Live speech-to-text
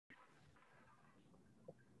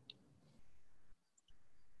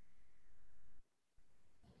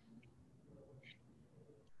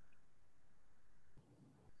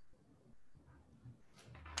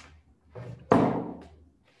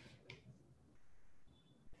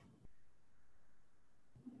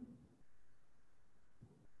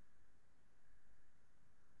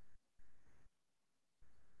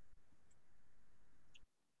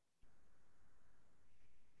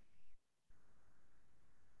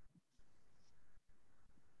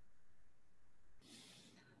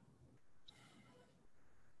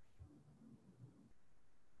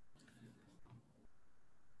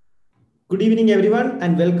Good evening, everyone,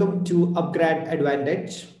 and welcome to upGrad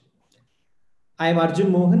advantEDge. I am Arjun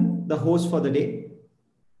Mohan, the host for the day.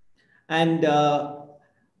 And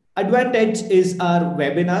advantEDge is our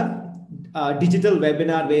webinar, digital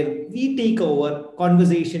webinar where we take over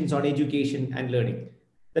conversations on education and learning.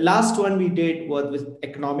 The last one we did was with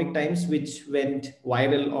Economic Times, which went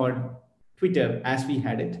viral on Twitter as we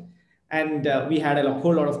had it. And we had a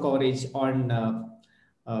whole lot of coverage on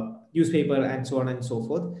newspaper and so on and so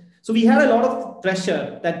forth. So we had a lot of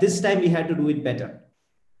pressure that this time we had to do it better.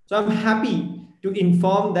 So I'm happy to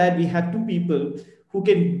inform that we have two people who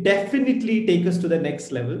can definitely take us to the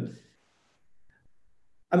next level.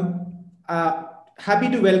 I'm happy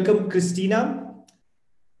to welcome Christina,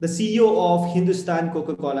 the CEO of Hindustan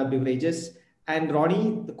Coca-Cola Beverages, and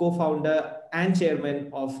Ronnie, the co-founder and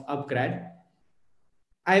chairman of upGrad.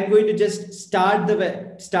 I'm going to just start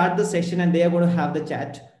the session and they are going to have the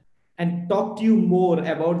chat and talk to you more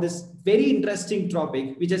about this very interesting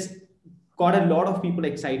topic, which has got a lot of people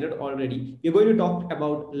excited already. We're going to talk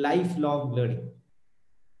about lifelong learning.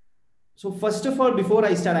 So first of all, before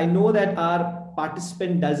I start, I know that our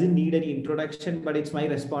participant doesn't need any introduction, but it's my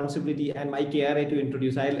responsibility and my KRA to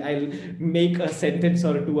introduce. I'll make a sentence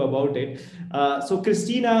or two about it. So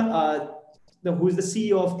Christina, who is the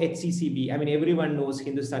CEO of HCCB. I mean, everyone knows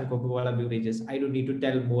Hindustan Coca-Cola Beverages. I don't need to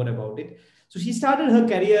tell more about it. So she started her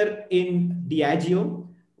career in Diageo,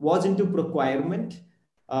 was into procurement.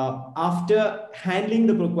 After handling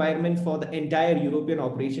the procurement for the entire European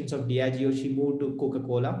operations of Diageo, she moved to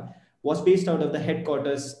Coca-Cola, was based out of the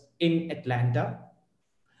headquarters in Atlanta,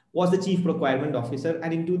 was the chief procurement officer,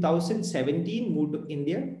 and in 2017 moved to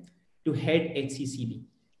India to head HCCB.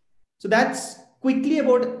 So that's quickly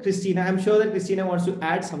about Christina. I'm sure that Christina wants to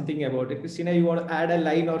add something about it. Christina, you want to add a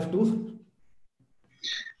line or two?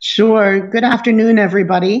 Sure. Good afternoon,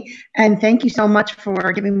 everybody. And thank you so much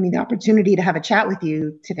for giving me the opportunity to have a chat with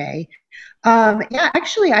you today. Yeah,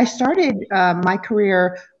 actually, I started my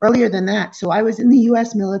career earlier than that. So I was in the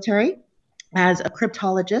US military as a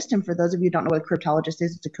cryptologist. And for those of you who don't know what a cryptologist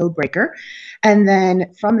is, it's a code breaker. And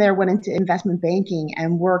then from there went into investment banking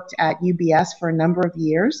and worked at UBS for a number of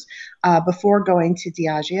years before going to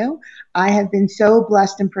Diageo. I have been so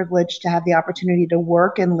blessed and privileged to have the opportunity to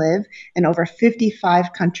work and live in over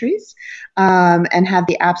 55 countries and have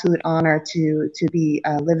the absolute honor to be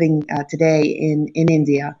living today in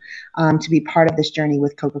India to be part of this journey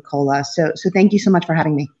with Coca-Cola. So thank you so much for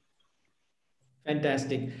having me.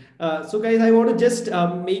 Fantastic. So guys, I want to just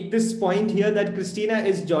make this point here that Christina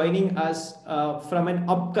is joining us from an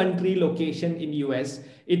upcountry location in US.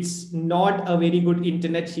 It's not a very good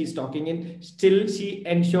internet she's talking in. Still, she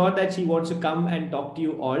ensured that she wants to come and talk to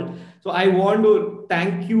you all. So I want to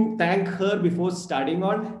thank her before starting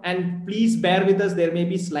on, and please bear with us. There may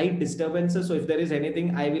be slight disturbances. So if there is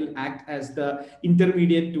anything, I will act as the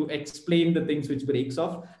intermediate to explain the things which breaks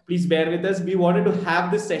off. Please bear with us. We wanted to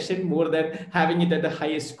have this session more than having it at the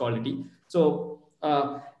highest quality. So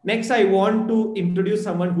next, I want to introduce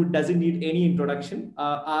someone who doesn't need any introduction.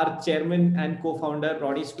 Our chairman and co-founder,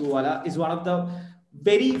 Ronnie Screwvala, is one of the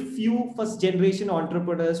very few first-generation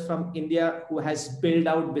entrepreneurs from India who has built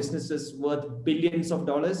out businesses worth billions of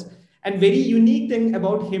dollars. And very unique thing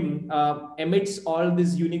about him, amidst all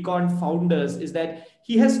these unicorn founders, is that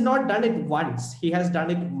he has not done it once. He has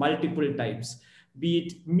done it multiple times. Be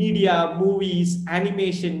it media, movies,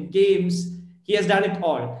 animation, games, he has done it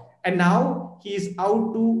all. And now he is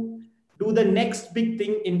out to do the next big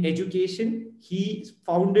thing in education. He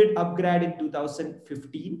founded upGrad in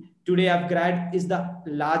 2015. Today, upGrad is the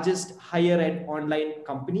largest higher ed online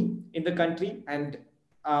company in the country. And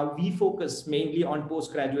we focus mainly on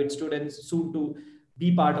postgraduate students, soon to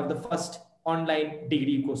be part of the first online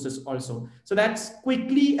degree courses also. So that's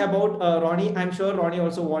quickly about Ronnie. I'm sure Ronnie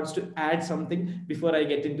also wants to add something before I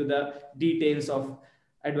get into the details of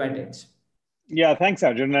advantEDge. Yeah, thanks,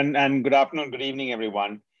 Arjun, and good afternoon, good evening,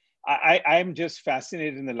 everyone. I'm just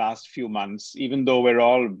fascinated in the last few months, even though we're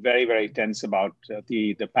all very, very tense about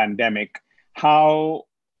the pandemic, how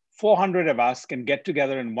 400 of us can get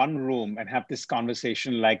together in one room and have this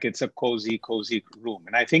conversation like it's a cozy room.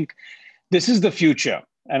 And I think this is the future.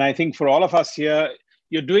 And I think for all of us here,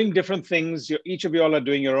 you're doing different things. Each of you all are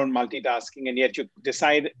doing your own multitasking, and yet you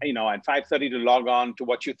decide, at 5:30 to log on to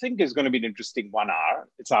what you think is going to be an interesting 1 hour.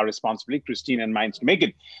 It's our responsibility, Christine and mine, to make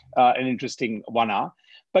it an interesting 1 hour.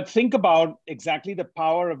 But think about exactly the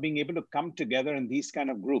power of being able to come together in these kind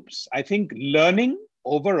of groups. I think learning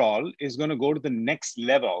overall is going to go to the next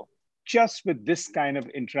level just with this kind of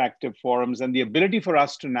interactive forums and the ability for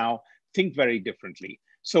us to now think very differently.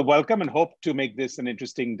 So welcome, and hope to make this an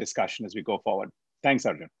interesting discussion as we go forward. Thanks,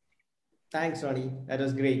 Arjun. Thanks, Ronnie. That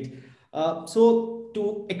was great. So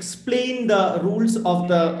to explain the rules of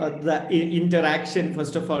the interaction,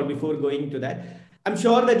 first of all, before going to that, I'm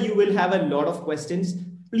sure that you will have a lot of questions.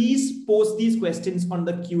 Please post these questions on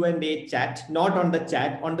the Q&A chat, not on the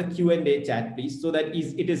chat, on the Q&A chat, please, so that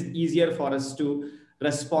it is easier for us to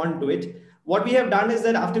respond to it. What we have done is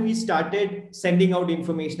that after we started sending out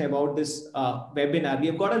information about this webinar, we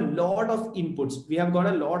have got a lot of inputs. We have got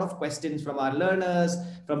a lot of questions from our learners,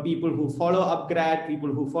 from people who follow upGrad,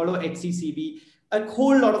 people who follow HCCB, a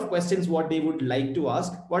whole lot of questions what they would like to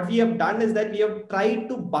ask. What we have done is that we have tried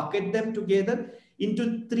to bucket them together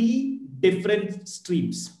into 3 different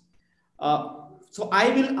streams. So I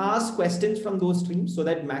will ask questions from those streams so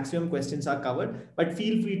that maximum questions are covered, but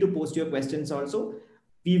feel free to post your questions also.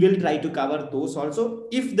 We will try to cover those also.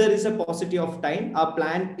 If there is a paucity of time, our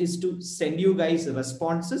plan is to send you guys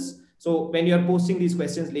responses. So when you're posting these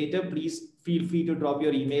questions later, please feel free to drop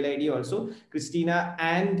your email ID also. Christina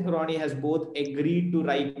and Ronnie has both agreed to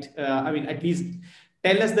write, at least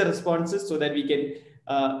tell us the responses so that we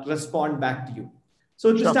can respond back to you.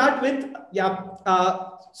 So to start with,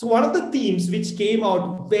 so one of the themes which came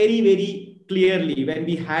out very, very clearly when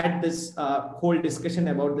we had this whole discussion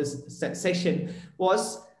about this session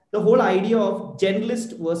was the whole idea of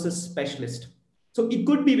generalist versus specialist. So it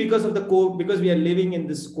could be because of because we are living in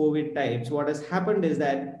this COVID times. What has happened is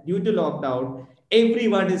that due to lockdown,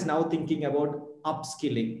 everyone is now thinking about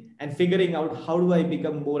upskilling and figuring out how do I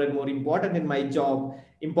become more and more important in my job,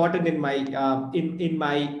 important in my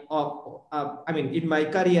in my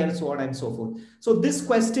career, so on and so forth. So this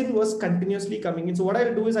question was continuously coming in. So what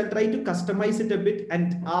I'll do is I'll try to customize it a bit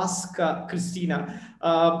and ask Christina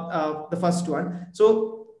the first one.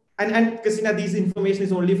 So and Christina, this information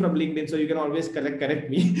is only from LinkedIn, so you can always correct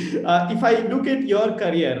me. If I look at your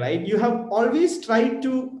career, right, you have always tried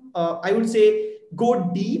to, I would say,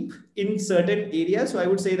 go deep in certain areas. So I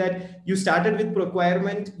would say that you started with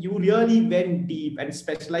procurement, you really went deep and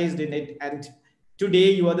specialized in it. And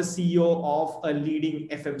today you are the CEO of a leading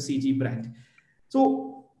FMCG brand.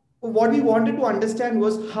 So what we wanted to understand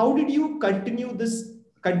was how did you continue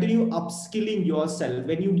upskilling yourself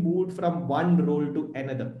when you moved from one role to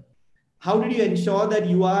another? How did you ensure that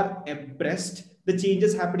you are abreast the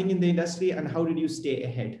changes happening in the industry, and how did you stay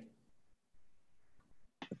ahead?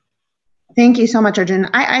 Thank you so much, Arjun.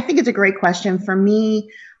 I think it's a great question. For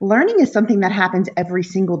me, learning is something that happens every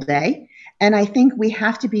single day. And I think we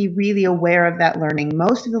have to be really aware of that learning.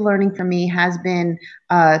 Most of the learning for me has been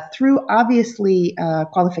through obviously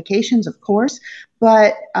qualifications, of course,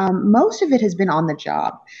 but most of it has been on the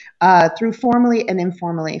job through formally and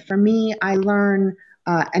informally. For me, I learn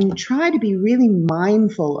and try to be really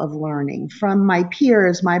mindful of learning from my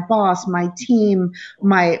peers, my boss, my team,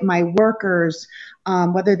 my workers,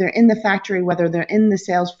 whether they're in the factory, whether they're in the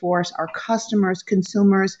sales force, our customers,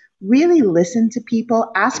 consumers. Really listen to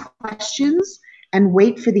people, ask questions, and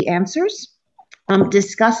wait for the answers.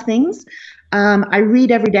 Discuss things. I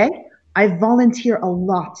read every day. I volunteer a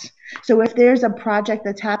lot. So if there's a project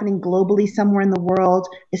that's happening globally somewhere in the world,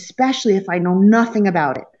 especially if I know nothing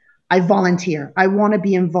about it, I volunteer. I want to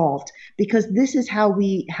be involved because this is how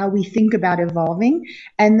we think about evolving.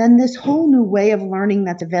 And then this whole new way of learning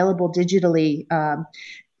that's available digitally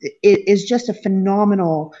is just a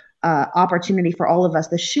phenomenal opportunity for all of us.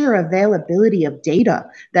 The sheer availability of data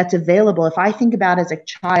that's available. If I think about as a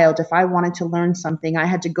child, if I wanted to learn something, I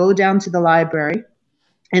had to go down to the library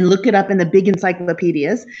and look it up in the big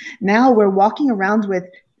encyclopedias. Now we're walking around with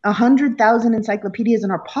 100,000 encyclopedias in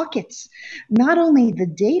our pockets. Not only the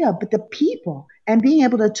data, but the people, and being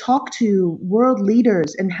able to talk to world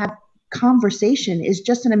leaders and have conversation is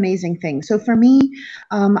just an amazing thing. So for me,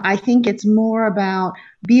 I think it's more about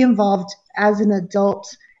be involved as an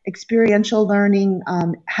adult. Experiential learning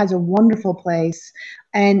has a wonderful place,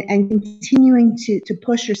 and continuing to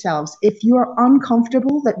push yourselves. If you're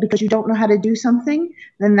uncomfortable that because you don't know how to do something,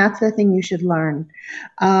 then that's the thing you should learn.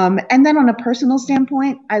 And then on a personal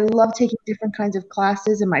standpoint, I love taking different kinds of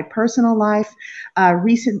classes in my personal life.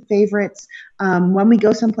 Recent favorites, when we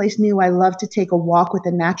go someplace new, I love to take a walk with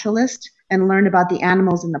a naturalist and learn about the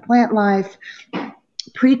animals and the plant life.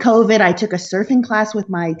 Pre-COVID, I took a surfing class with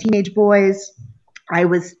my teenage boys. I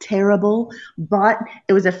was terrible, but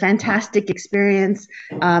it was a fantastic experience.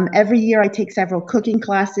 Every year I take several cooking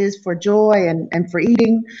classes for joy and for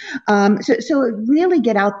eating. So really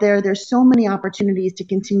get out there. There's so many opportunities to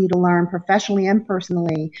continue to learn professionally and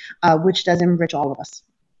personally, which does enrich all of us.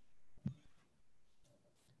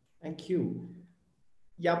 Thank you.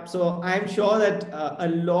 Yep. So I'm sure that a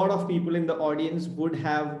lot of people in the audience would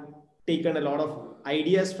have taken a lot of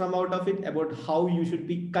ideas from out of it about how you should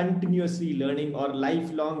be continuously learning or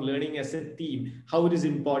lifelong learning as a team, how it is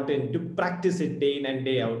important to practice it day in and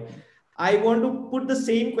day out. I want to put the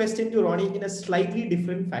same question to Ronnie in a slightly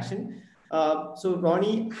different fashion. So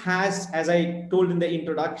Ronnie has, as I told in the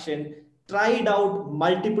introduction, tried out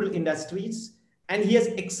multiple industries and he has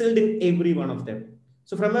excelled in every one of them.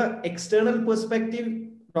 So from an external perspective,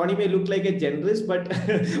 Ronnie may look like a generalist, but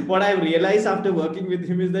what I've realized after working with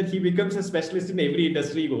him is that he becomes a specialist in every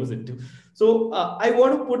industry he goes into. So I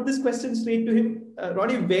want to put this question straight to him.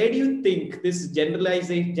 Ronnie, where do you think this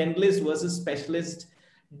generalist versus specialist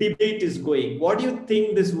debate is going? What do you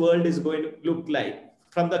think this world is going to look like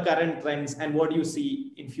from the current trends, and what do you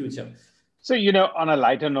see in future? So, on a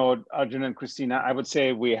lighter note, Arjun and Christina, I would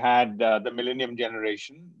say we had the millennium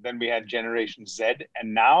generation, then we had Generation Z,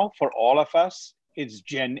 and now for all of us, it's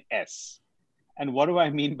Gen S. And what do I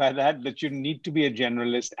mean by that? That you need to be a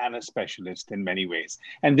generalist and a specialist in many ways.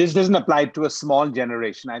 And this doesn't apply to a small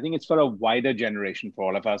generation. I think it's for a wider generation for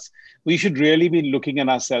all of us. We should really be looking at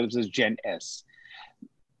ourselves as Gen S.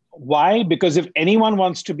 Why? Because if anyone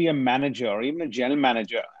wants to be a manager or even a general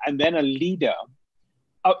manager and then a leader,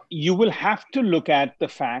 you will have to look at the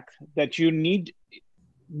fact that you need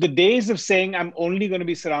the days of saying, I'm only going to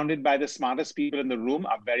be surrounded by the smartest people in the room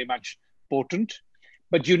are very much potent,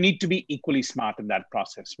 but you need to be equally smart in that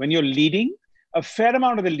process. When you're leading, a fair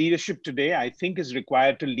amount of the leadership today, I think, is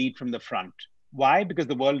required to lead from the front. Why? Because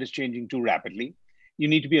the world is changing too rapidly. You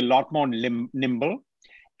need to be a lot more nimble.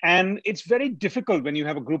 And it's very difficult when you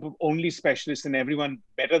have a group of only specialists and everyone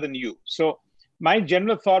better than you. So my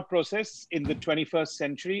general thought process in the 21st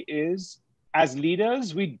century is, as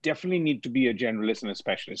leaders, we definitely need to be a generalist and a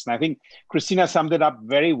specialist. And I think Christina summed it up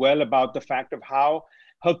very well about the fact of how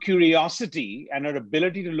her curiosity and her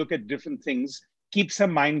ability to look at different things keeps her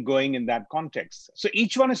mind going in that context. So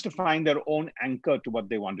each one is to find their own anchor to what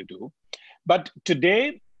they want to do. But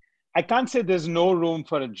today, I can't say there's no room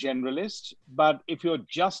for a generalist, but if you're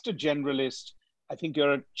just a generalist, I think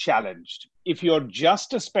you're challenged. If you're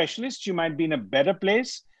just a specialist, you might be in a better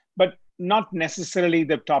place, but not necessarily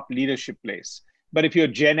the top leadership place. But if you're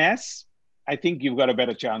Gen S, I think you've got a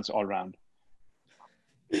better chance all around.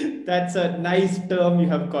 That's a nice term you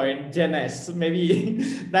have coined, Gen S. Maybe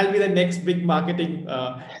that'll be the next big marketing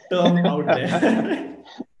term out there.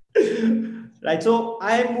 Right. So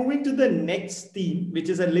I am moving to the next theme, which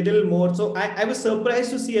is a little more. So I was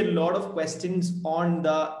surprised to see a lot of questions on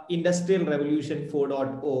the Industrial Revolution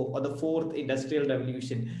 4.0 or the fourth Industrial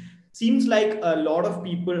Revolution. Seems like a lot of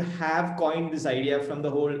people have coined this idea from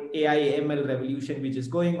the whole AI ML revolution, which is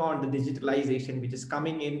going on, the digitalization, which is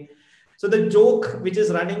coming in. So the joke which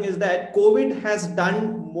is running is that COVID has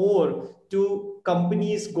done more to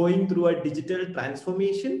companies going through a digital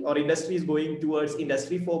transformation or industries going towards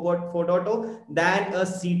Industry 4.0 than a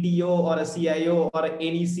CTO or a CIO or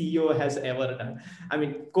any CEO has ever done. I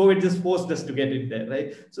mean, COVID just forced us to get in there,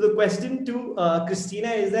 right? So the question to Christina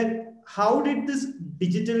is that how did this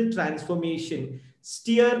digital transformation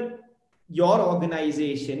steer your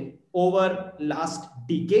organization over last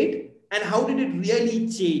decade? And how did it really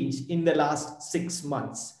change in the last 6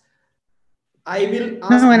 months? I will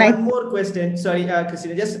ask one more question. Sorry,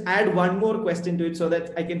 Christina, just add one more question to it so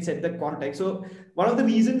that I can set the context. So one of the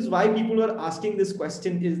reasons why people are asking this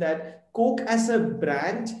question is that Coke as a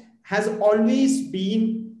brand has always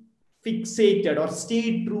been fixated or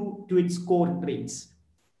stayed true to its core traits.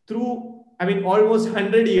 Through, I mean, almost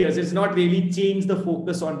 100 years, it's not really changed the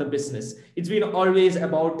focus on the business. It's been always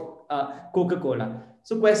about Coca-Cola.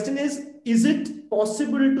 So question is it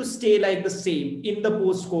possible to stay like the same in the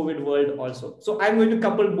post-COVID world also? So I'm going to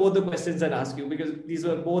couple both the questions and ask you, because these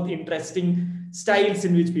are both interesting styles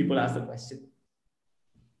in which people ask the question.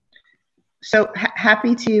 So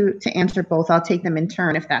happy to answer both. I'll take them in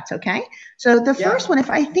turn if that's okay. So the first one, if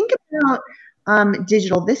I think about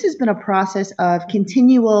digital, this has been a process of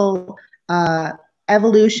continual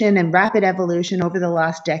evolution and rapid evolution over the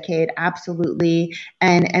last decade, absolutely,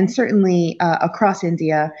 and certainly across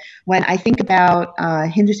India. When I think about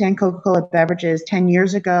Hindustan Coca-Cola Beverages 10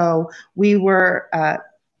 years ago, we were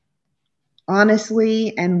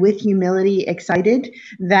honestly and with humility excited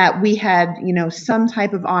that we had, some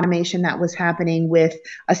type of automation that was happening with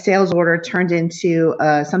a sales order turned into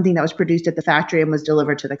something that was produced at the factory and was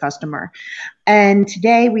delivered to the customer. And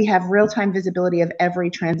today we have real-time visibility of every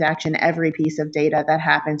transaction, every piece of data that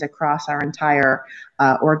happens across our entire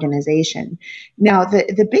organization. Now,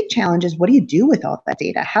 the big challenge is, what do you do with all that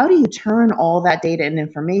data? How do you turn all that data and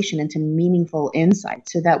information into meaningful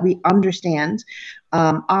insights so that we understand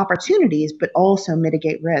opportunities, but also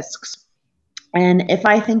mitigate risks? And if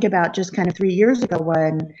I think about just kind of 3 years ago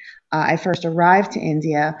when I first arrived to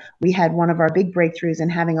India, we had one of our big breakthroughs in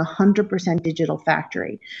having 100% digital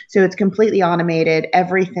factory. So it's completely automated.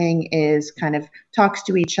 Everything is kind of talks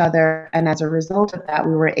to each other. And as a result of that,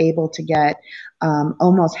 we were able to get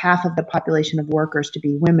almost half of the population of workers to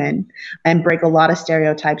be women and break a lot of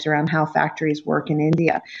stereotypes around how factories work in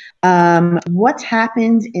India. What's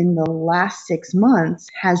happened in the last 6 months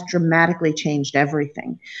has dramatically changed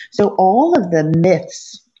everything. So all of the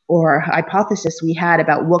myths or hypothesis we had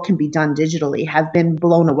about what can be done digitally have been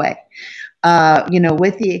blown away.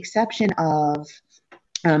 With the exception of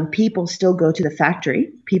people still go to the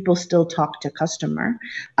factory. People still talk to customer.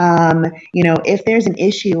 If there's an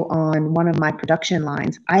issue on one of my production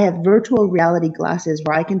lines, I have virtual reality glasses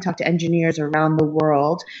where I can talk to engineers around the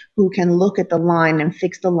world who can look at the line and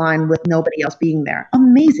fix the line with nobody else being there.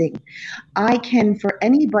 Amazing. I can, for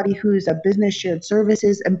anybody who's a business shared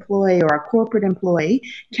services employee or a corporate employee,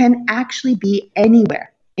 can actually be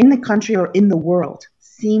anywhere in the country or in the world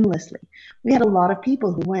seamlessly. We had a lot of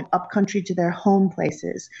people who went up country to their home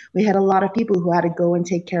places. We had a lot of people who had to go and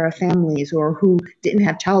take care of families or who didn't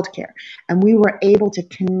have childcare. And we were able to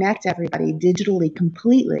connect everybody digitally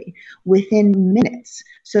completely within minutes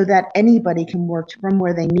so that anybody can work from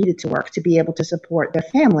where they needed to work to be able to support their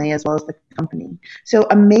family as well as the company. So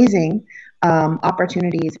amazing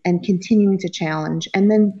opportunities and continuing to challenge. And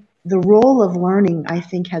then the role of learning, I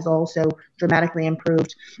think, has also dramatically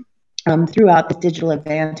improved throughout the digital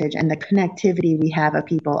advantage and the connectivity we have of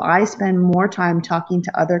people. I spend more time talking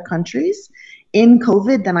to other countries in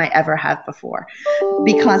COVID than I ever have before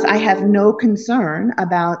because I have no concern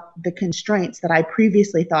about the constraints that I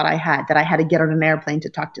previously thought I had, that I had to get on an airplane to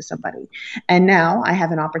talk to somebody. And now I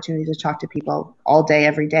have an opportunity to talk to people all day,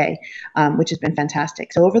 every day, which has been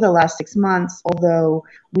fantastic. So over the last 6 months, although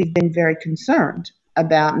we've been very concerned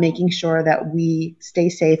about making sure that we stay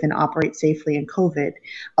safe and operate safely in COVID,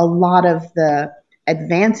 a lot of the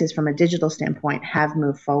advances from a digital standpoint have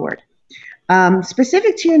moved forward.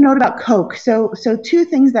 Specific to your note about Coke, so 2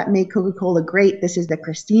 things that make Coca-Cola great. This is the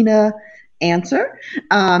Christina answer,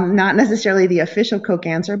 not necessarily the official Coke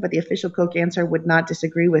answer, but the official Coke answer would not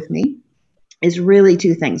disagree with me. Is really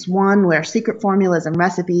 2 things. One, we're secret formulas and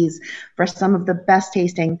recipes for some of the best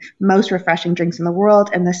tasting, most refreshing drinks in the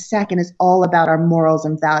world. And the second is all about our morals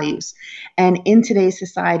and values. And in today's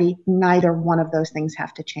society, neither one of those things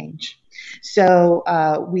have to change. So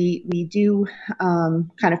we do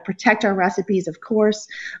kind of protect our recipes, of course,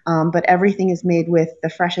 but everything is made with the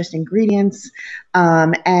freshest ingredients.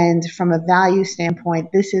 And from a value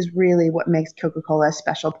standpoint, this is really what makes Coca-Cola a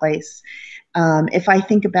special place. If I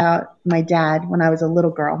think about my dad when I was a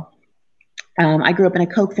little girl, I grew up in a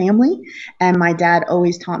Coke family, and my dad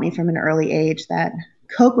always taught me from an early age that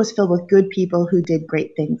Coke was filled with good people who did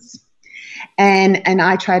great things. And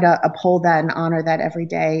I try to uphold that and honor that every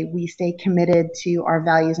day. We stay committed to our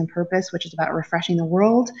values and purpose, which is about refreshing the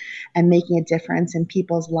world and making a difference in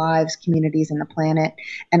people's lives, communities, and the planet.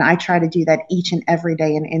 And I try to do that each and every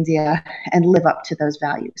day in India and live up to those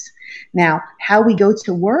values. Now, how we go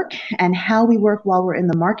to work and how we work while we're in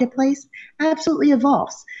the marketplace absolutely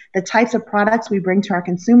evolves. The types of products we bring to our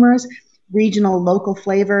consumers, regional, local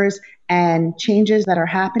flavors, and changes that are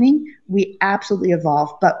happening, we absolutely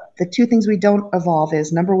evolve. But the 2 things we don't evolve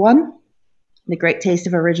is, number 1, the great taste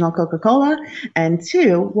of original Coca-Cola, and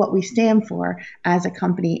 2, what we stand for as a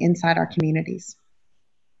company inside our communities.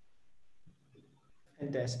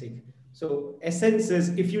 Fantastic. So essence is,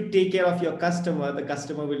 if you take care of your customer, the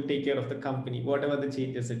customer will take care of the company, whatever the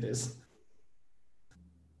changes it is.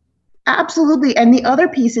 Absolutely. And the other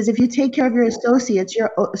piece is, if you take care of your associates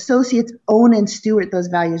own and steward those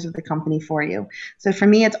values of the company for you. So for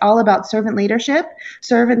me, it's all about servant leadership,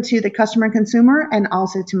 servant to the customer and consumer, and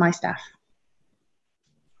also to my staff.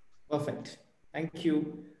 Perfect. Thank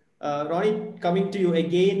you. Ronnie, coming to you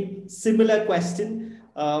again, similar question.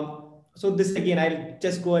 So this again, I'll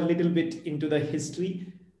just go a little bit into the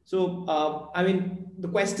history. So, the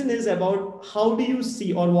question is about, how do you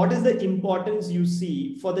see, or what is the importance you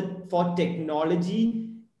see for technology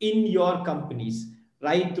in your companies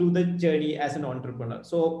right through the journey as an entrepreneur?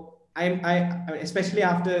 So I especially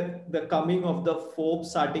after the coming of the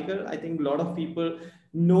Forbes article, I think a lot of people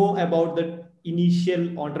know about the initial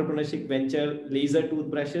entrepreneurship venture, laser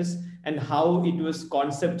toothbrushes, and how it was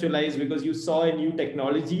conceptualized because you saw a new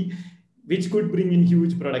technology which could bring in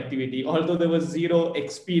huge productivity, although there was zero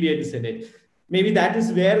experience in it. Maybe that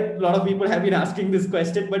is where a lot of people have been asking this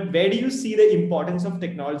question, but where do you see the importance of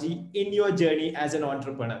technology in your journey as an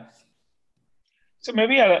entrepreneur? So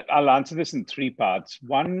maybe I'll answer this in 3 parts.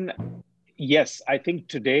 One, yes, I think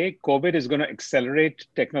today COVID is going to accelerate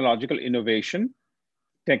technological innovation,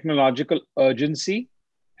 technological urgency,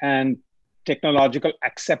 and technological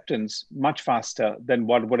acceptance much faster than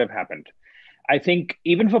what would have happened. I think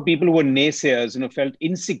even for people who were naysayers, felt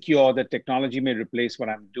insecure that technology may replace what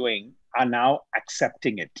I'm doing, are now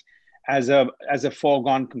accepting it as a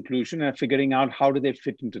foregone conclusion and figuring out how do they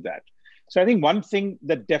fit into that. So I think one thing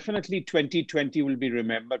that definitely 2020 will be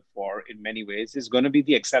remembered for in many ways is going to be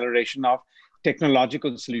the acceleration of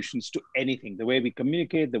technological solutions to anything, the way we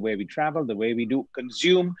communicate, the way we travel, the way we do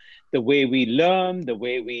consume, the way we learn, the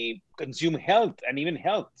way we consume health, and even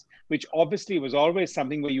health, which obviously was always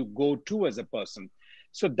something where you go to as a person.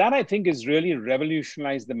 So that I think is really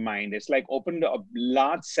revolutionized the mind. It's like opened a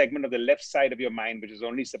large segment of the left side of your mind, which is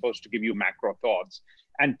only supposed to give you macro thoughts,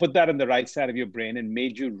 and put that on the right side of your brain and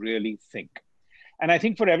made you really think. And I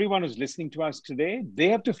think for everyone who's listening to us today, they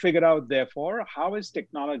have to figure out, therefore, how is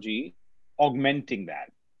technology augmenting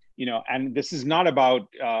that? And this is not about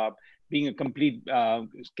being a complete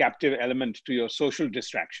captive element to your social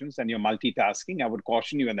distractions and your multitasking. I would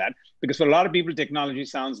caution you in that, because for a lot of people, technology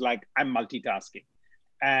sounds like I'm multitasking.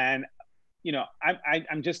 And,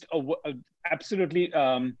 I'm just absolutely,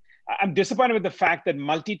 I'm disappointed with the fact that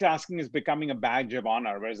multitasking is becoming a badge of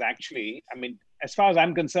honor, whereas actually, as far as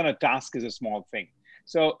I'm concerned, a task is a small thing.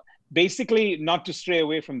 So basically, not to stray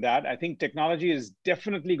away from that, I think technology is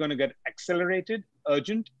definitely going to get accelerated,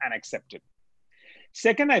 urgent, and accepted.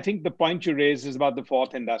 Second, I think the point you raised is about the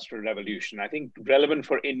fourth industrial revolution. I think relevant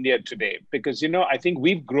for India today, because, I think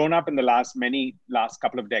we've grown up in the last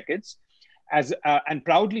couple of decades as, and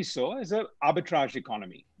proudly so, as an arbitrage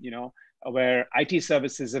economy, where IT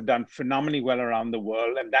services have done phenomenally well around the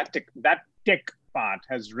world. And that tech part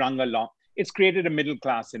has rung along. It's created a middle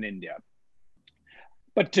class in India.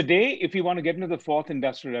 But today, if you want to get into the fourth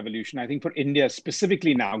industrial revolution, I think for India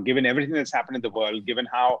specifically now, given everything that's happened in the world, given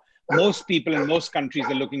how most people in most countries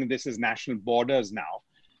are looking at this as national borders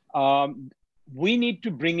now, we need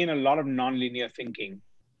to bring in a lot of nonlinear thinking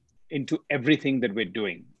into everything that we're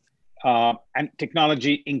doing, and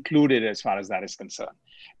technology included as far as that is concerned.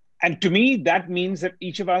 And to me, that means that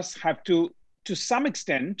each of us have to some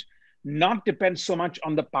extent, not depend so much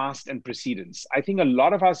on the past and precedents. I think a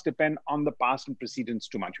lot of us depend on the past and precedents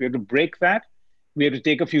too much. We have to break that. We have to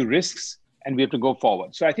take a few risks, and we have to go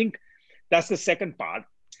forward. So I think that's the second part.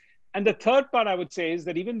 And the third part I would say is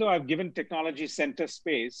that even though I've given technology center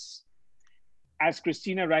space, as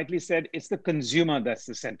Christina rightly said, it's the consumer that's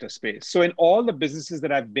the center space. So in all the businesses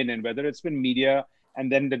that I've been in, whether it's been media and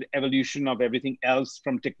then the evolution of everything else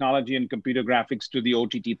from technology and computer graphics to the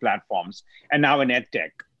OTT platforms, and now in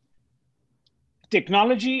EdTech,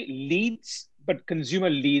 technology leads, but consumer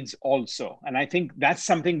leads also. And I think that's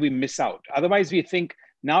something we miss out. Otherwise, we think,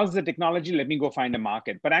 now's the technology, let me go find a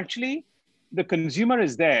market. But actually, the consumer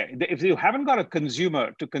is there. If you haven't got a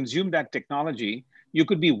consumer to consume that technology, you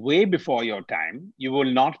could be way before your time. You will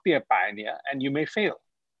not be a pioneer, and you may fail.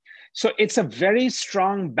 So it's a very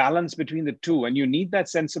strong balance between the two. And you need that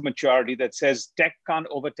sense of maturity that says tech can't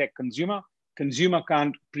overtake consumer, consumer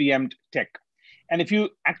can't preempt tech. And if you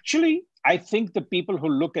actually, I think the people who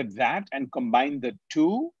look at that and combine the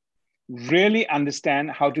two really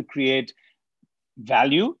understand how to create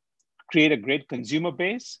value, create a great consumer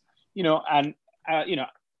base,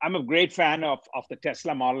 I'm a great fan of the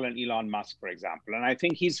Tesla model and Elon Musk, for example. And I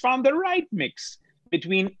think he's found the right mix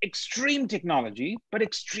between extreme technology, but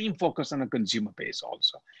extreme focus on a consumer base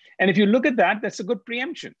also. And if you look at that, that's a good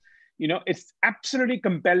preemption. It's absolutely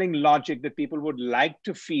compelling logic that people would like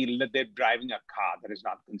to feel that they're driving a car that is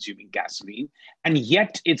not consuming gasoline. And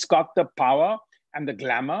yet it's got the power and the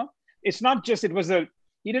glamour. It's not just,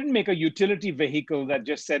 he didn't make a utility vehicle that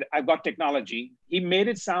just said, I've got technology. He made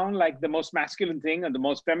it sound like the most masculine thing and the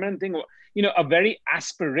most feminine thing, a very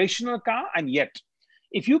aspirational car. And yet,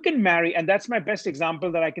 if you can marry, and that's my best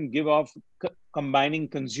example that I can give of combining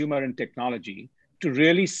consumer and technology to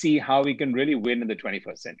really see how we can really win in the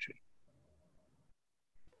 21st century.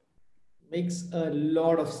 Makes a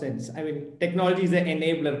lot of sense. Technology is an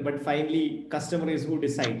enabler, but finally, customer is who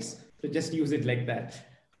decides. So just use it like that.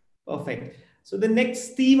 Perfect. So the next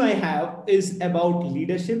theme I have is about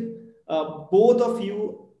leadership. Both of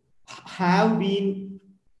you have been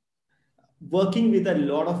working with a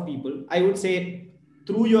lot of people. I would say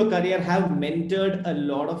through your career have mentored a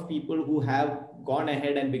lot of people who have gone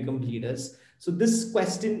ahead and become leaders. So this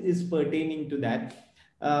question is pertaining to that.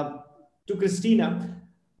 To Christina,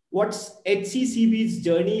 what's HCCB's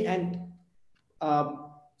journey? And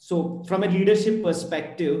so from a leadership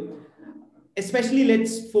perspective, especially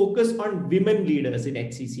let's focus on women leaders in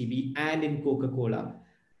HCCB and in Coca-Cola.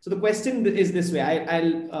 So the question is this way,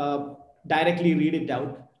 I'll directly read it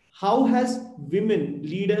out. How has women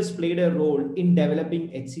leaders played a role in developing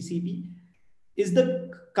HCCB? is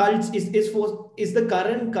the is the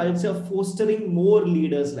current culture fostering more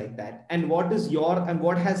leaders like that? And what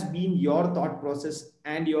has been your thought process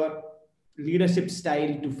and your leadership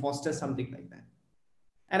style to foster something like that?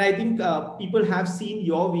 And I think people have seen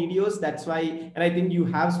your videos, that's why, and I think you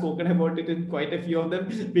have spoken about it in quite a few of them,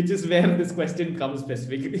 which is where this question comes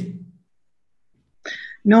specifically.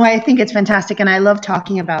 No, I think it's fantastic, and I love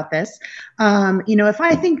talking about this. If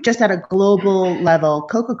I think just at a global level,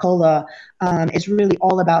 Coca-Cola is really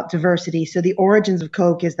all about diversity. So the origins of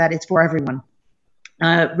Coke is that it's for everyone.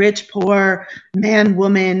 Rich, poor, man,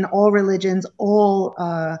 woman, all religions, all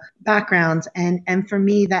backgrounds. And for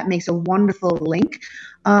me, that makes a wonderful link.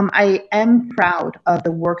 I am proud of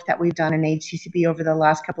the work that we've done in HCCB over the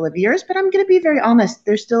last couple of years, but I'm going to be very honest,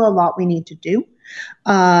 there's still a lot we need to do.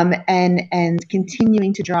 And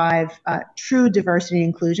continuing to drive true diversity and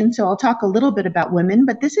inclusion. So I'll talk a little bit about women,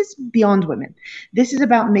 but this is beyond women. This is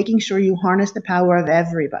about making sure you harness the power of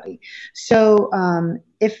everybody. So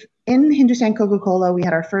if in Hindustan Coca-Cola, we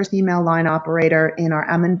had our first email line operator in our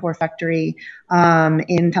Amanpur factory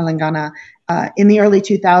in Telangana in the early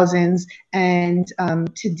 2000s. And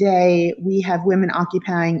today we have women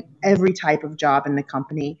occupying every type of job in the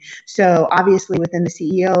company. So obviously within the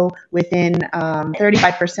CEO, within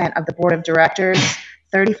 35% of the board of directors,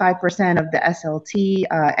 35% of the SLT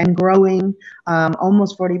and growing,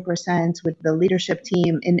 almost 40% with the leadership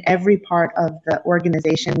team in every part of the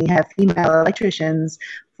organization. We have female electricians,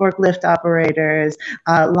 forklift operators,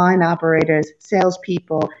 line operators,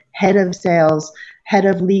 salespeople, head of sales, head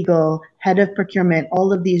of legal, head of procurement.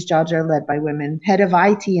 All of these jobs are led by women. Head of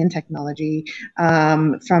IT and technology.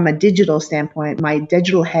 From a digital standpoint, my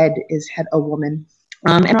digital head is a woman.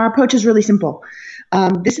 And our approach is really simple.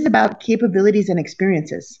 This is about capabilities and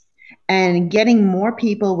experiences, and getting more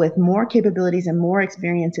people with more capabilities and more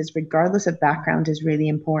experiences, regardless of background, is really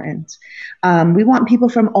important. We want people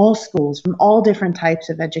from all schools, from all different types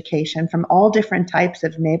of education, from all different types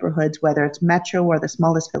of neighborhoods, whether it's metro or the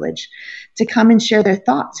smallest village, to come and share their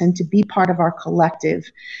thoughts and to be part of our collective,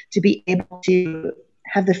 to be able to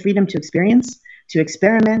have the freedom to experience, to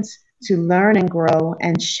experiment, to learn and grow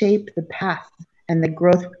and shape the path and the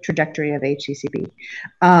growth trajectory of HCCB.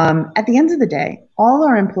 At the end of the day, all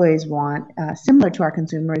our employees want, similar to our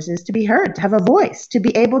consumers, is to be heard, to have a voice, to be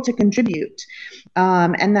able to contribute.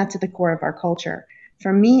 And that's at the core of our culture.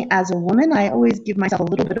 For me, as a woman, I always give myself a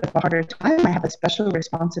little bit of a harder time. I have a special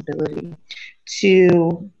responsibility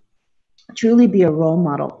to truly be a role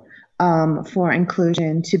model for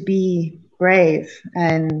inclusion, to be brave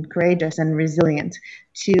and courageous and resilient,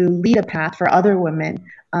 to lead a path for other women,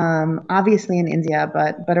 obviously in India,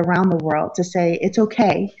 but around the world, to say it's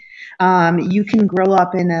okay. You can grow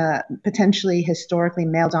up in a potentially historically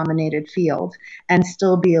male-dominated field and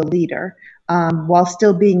still be a leader, while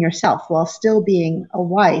still being yourself, while still being a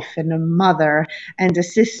wife and a mother and a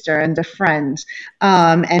sister and a friend,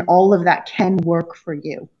 and all of that can work for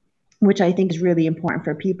you, which I think is really important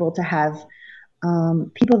for people to have.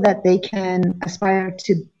 People that they can aspire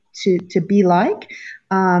to be like,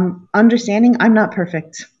 understanding I'm not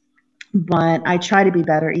perfect, but I try to be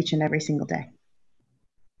better each and every single day.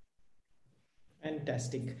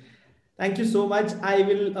 Fantastic. Thank you so much. I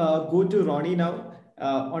will go to Ronnie now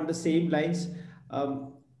on the same lines.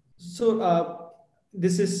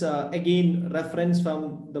 This is again reference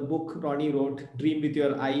from the book Ronnie wrote, Dream with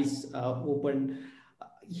Your Eyes Open.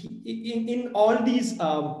 In all these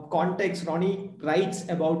contexts, Ronnie writes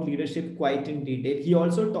about leadership quite in detail. He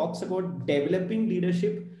also talks about developing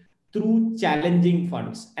leadership through challenging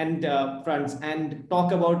fronts and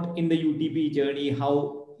talk about in the UTP journey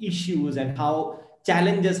how issues and how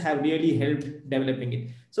challenges have really helped developing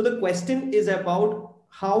it. So the question is about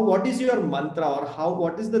what is your mantra, or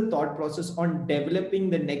what is the thought process on developing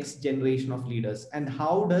the next generation of leaders, and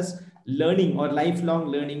how does learning or lifelong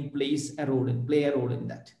learning play a role in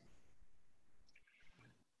that?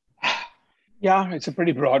 Yeah, it's a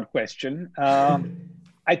pretty broad question.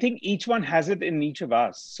 I think each one has it in each of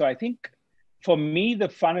us. So I think for me, the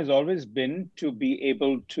fun has always been to be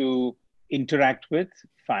able to interact with,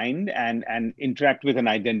 find and interact with and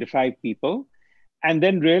identify people, and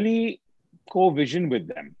then really co-vision with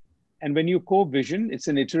them. And when you co-vision, it's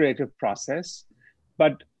an iterative process,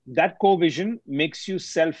 but that co-vision makes you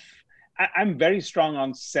I'm very strong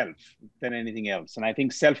on self than anything else. And I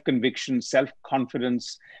think self-conviction,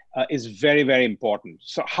 self-confidence is very, very important.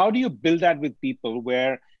 So how do you build that with people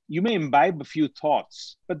where you may imbibe a few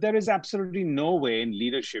thoughts, but there is absolutely no way in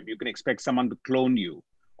leadership you can expect someone to clone you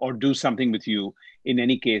or do something with you in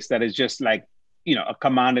any case that is just like, a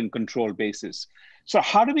command and control basis. So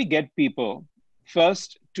how do we get people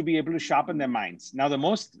first to be able to sharpen their minds? Now, the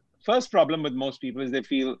most first problem with most people is they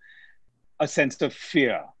feel a sense of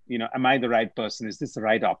fear. Am I the right person? Is this the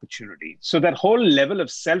right opportunity? So that whole level of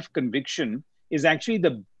self-conviction is actually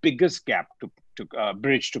the biggest gap to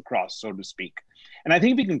bridge to cross, so to speak. And I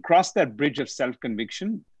think if we can cross that bridge of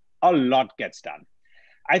self-conviction, a lot gets done.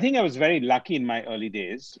 I think I was very lucky in my early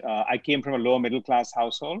days. I came from a lower middle class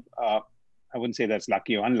household. I wouldn't say that's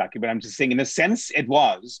lucky or unlucky, but I'm just saying in a sense it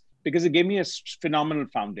was, because it gave me a phenomenal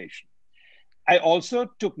foundation. I also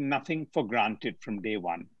took nothing for granted from day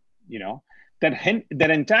one.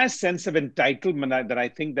 That entire sense of entitlement that I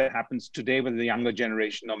think that happens today with the younger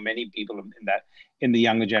generation, or many people in the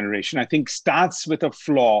younger generation, I think starts with a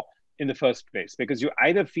flaw in the first place, because you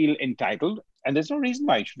either feel entitled, and there's no reason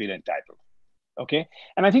why you should feel entitled. Okay.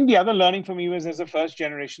 And I think the other learning for me was, as a first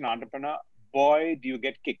generation entrepreneur, boy, do you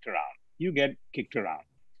get kicked around. You get kicked around.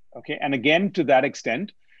 Okay. And again, to that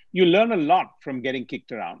extent, you learn a lot from getting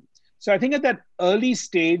kicked around. So I think at that early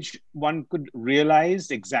stage, one could realize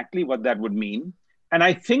exactly what that would mean. And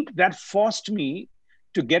I think that forced me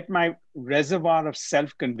to get my reservoir of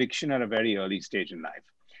self-conviction at a very early stage in life.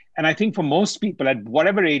 And I think for most people, at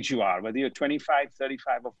whatever age you are, whether you're 25,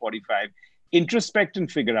 35, or 45, introspect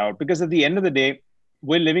and figure out, because at the end of the day,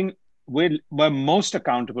 we're most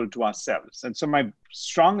accountable to ourselves. And so my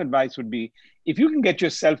strong advice would be, if you can get your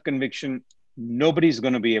self-conviction, nobody's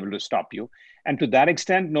going to be able to stop you. And to that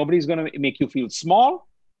extent, nobody's going to make you feel small.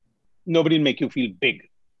 Nobody will make you feel big.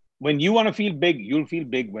 When you want to feel big, you'll feel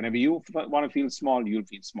big. Whenever you want to feel small, you'll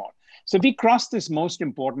feel small. So if we cross this most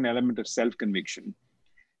important element of self-conviction,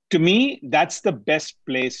 to me, that's the best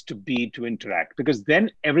place to be to interact, because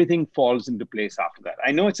then everything falls into place after that.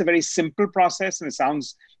 I know it's a very simple process and it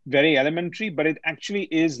sounds very elementary, but it actually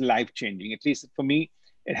is life-changing. At least for me,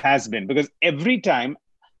 it has been, because every time,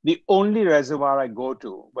 the only reservoir I go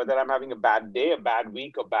to, whether I'm having a bad day, a bad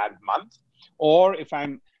week, a bad month, or if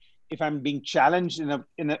I'm being challenged in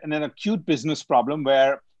an acute business problem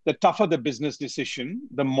where the tougher the business decision,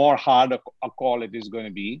 the more hard a call it is going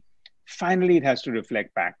to be, finally it has to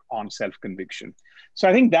reflect back on self-conviction. So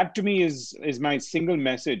I think that to me is my single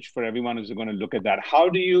message for everyone who's going to look at that. How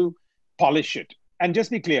do you polish it? And just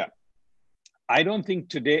be clear, I don't think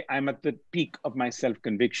today I'm at the peak of my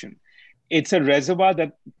self-conviction. It's a reservoir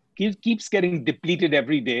that keeps getting depleted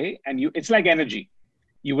every day. And it's like energy.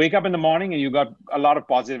 You wake up in the morning and you got a lot of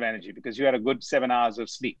positive energy because you had a good 7 hours of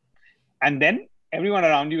sleep. And then everyone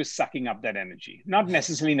around you is sucking up that energy, not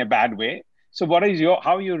necessarily in a bad way. So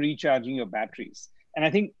how are you recharging your batteries? And I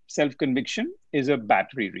think self-conviction is a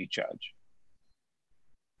battery recharge.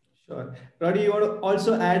 Sure. Roddy, you want to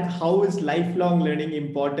also add how is lifelong learning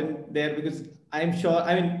important there? Because I'm sure,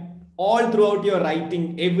 all throughout your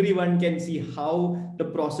writing, everyone can see how the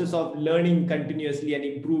process of learning continuously and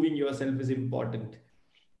improving yourself is important.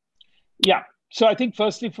 Yeah. So I think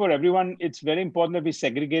firstly, for everyone, it's very important that we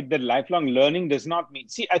segregate that lifelong learning does not mean,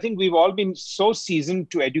 I think we've all been so seasoned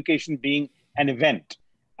to education being an event.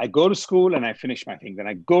 I go to school and I finish my thing. Then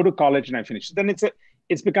I go to college and I finish. Then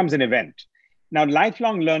it becomes an event. Now,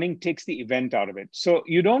 lifelong learning takes the event out of it. So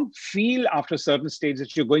you don't feel after a certain stage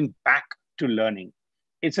that you're going back to learning.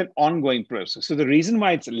 It's an ongoing process. So the reason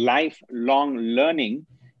why it's lifelong learning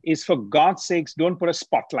is, for God's sakes, don't put a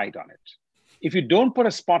spotlight on it. If you don't put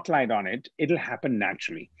a spotlight on it, it'll happen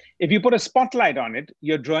naturally. If you put a spotlight on it,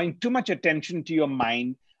 you're drawing too much attention to your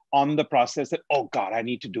mind on the process that, oh God, I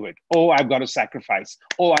need to do it. Oh, I've got to sacrifice.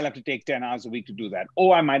 Oh, I'll have to take 10 hours a week to do that.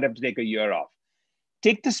 Oh, I might have to take a year off.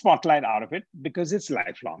 Take the spotlight out of it, because it's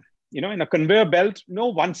lifelong. In a conveyor belt, no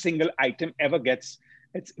one single item ever gets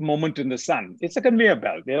its moment in the sun. It's a conveyor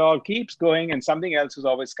belt. It all keeps going and something else is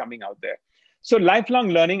always coming out there. So lifelong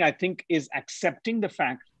learning, I think, is accepting the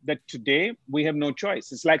fact that today we have no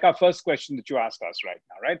choice. It's like our first question that you asked us right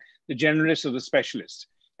now, right? The generalist or the specialist.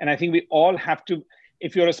 And I think we all have to,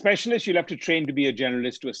 if you're a specialist, you'll have to train to be a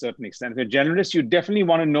generalist to a certain extent. If you're a generalist, you definitely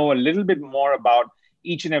want to know a little bit more about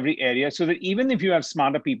each and every area, so that even if you have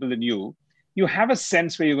smarter people than you have a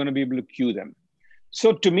sense where you're going to be able to cue them.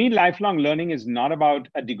 So to me, lifelong learning is not about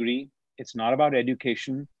a degree. It's not about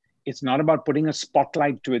education. It's not about putting a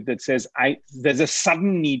spotlight to it that says, there's a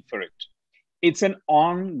sudden need for it. It's an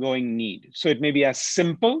ongoing need. So it may be as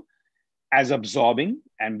simple as absorbing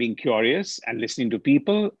and being curious and listening to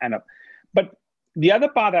people. But the other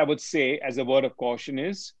part I would say as a word of caution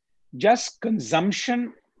is just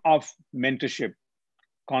consumption of mentorship,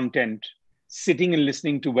 content, sitting and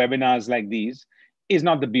listening to webinars like these is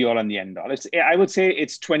not the be all and the end all. I would say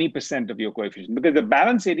it's 20% of your coefficient, because the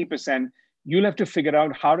balance 80%, you'll have to figure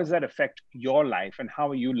out how does that affect your life and how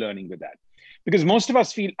are you learning with that. Because most of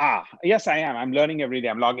us feel, yes, I am. I'm learning every day.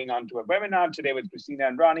 I'm logging on to a webinar today with Christina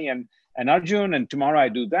and Ronnie and Arjun, and tomorrow I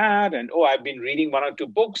do that. And I've been reading 1 or 2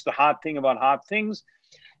 books, The Hard Thing About Hard Things.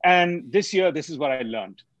 And this year, this is what I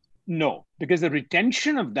learned. No, because the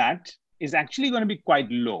retention of that is actually going to be quite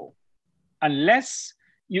low. Unless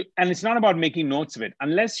you, and it's not about making notes of it,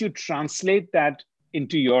 unless you translate that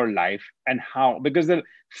into your life and how, because the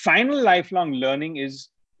final lifelong learning is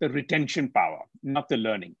the retention power, not the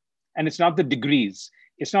learning. And it's not the degrees.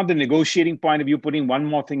 It's not the negotiating point of you putting one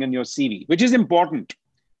more thing in your CV, which is important,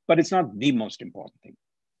 but it's not the most important thing.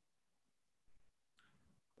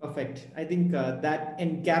 Perfect. I think that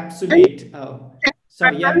encapsulate.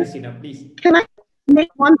 Sorry, yeah, Christina, please. Can I make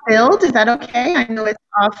one build? Is that okay? I know it's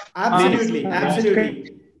off. Absolutely,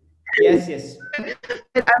 absolutely. Yes, yes.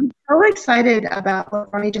 I'm so excited about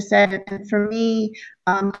what Ronnie just said. And for me,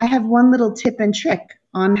 I have one little tip and trick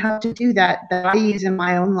on how to do that I use in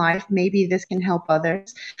my own life. Maybe this can help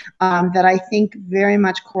others, that I think very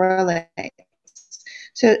much correlates.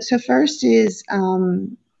 So first is,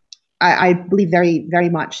 I believe very, very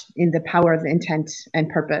much in the power of intent and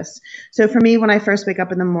purpose. So for me, when I first wake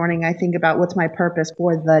up in the morning, I think about what's my purpose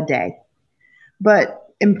for the day. But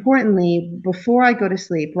importantly, before I go to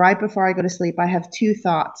sleep, right before I go to sleep, I have 2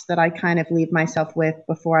 thoughts that I kind of leave myself with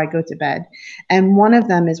before I go to bed. And one of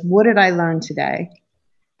them is, what did I learn today?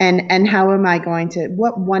 And how am I going to,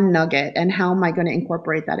 what one nugget, and how am I going to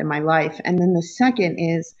incorporate that in my life? And then the second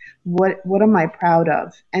is, what am I proud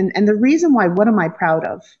of? And the reason why, what am I proud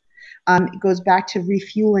of? It goes back to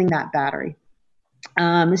refueling that battery.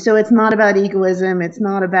 So it's not about egoism. It's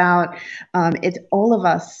not about, it's all of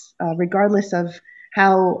us, regardless of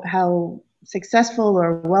how successful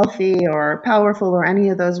or wealthy or powerful or any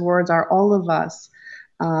of those words are, all of us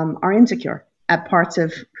are insecure at parts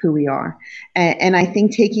of who we are. And I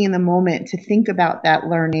think taking the moment to think about that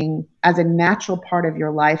learning as a natural part of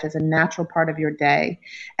your life, as a natural part of your day,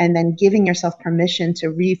 and then giving yourself permission to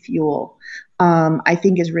refuel, I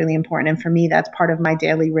think is really important. And for me, that's part of my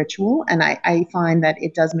daily ritual. And I find that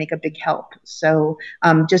it does make a big help. So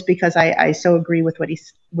just because I so agree with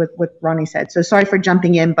what Ronnie said. So sorry for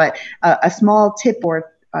jumping in, but a small tip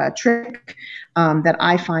or trick that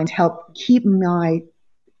I find help keep my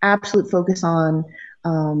absolute focus on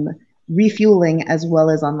refueling as well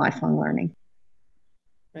as on lifelong learning.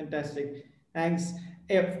 Fantastic. Thanks.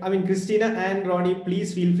 Christina and Ronnie,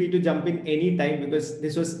 please feel free to jump in anytime, because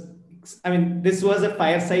this was a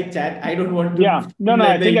fireside chat. I don't want to. Yeah, no.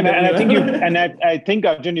 I think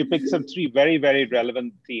Arjun, you picked some 3 very, very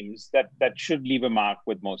relevant themes that should leave a mark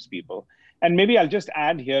with most people. And maybe I'll just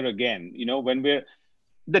add here again, when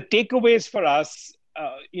the takeaways for us,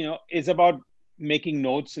 is about making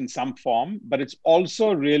notes in some form, but it's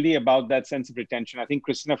also really about that sense of retention. I think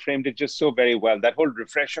Christina framed it just so very well. That whole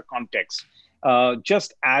refresher context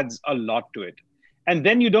just adds a lot to it. And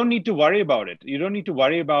then you don't need to worry about it. You don't need to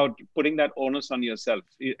worry about putting that onus on yourself.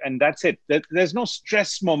 And that's it. There's no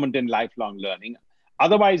stress moment in lifelong learning.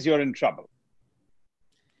 Otherwise, you're in trouble.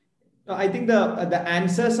 I think the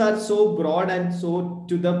answers are so broad and so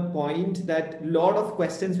to the point that a lot of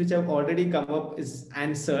questions which have already come up is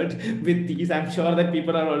answered with these. I'm sure that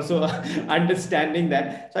people are also understanding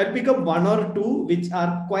that. So I'll pick up 1 or 2 which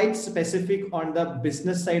are quite specific on the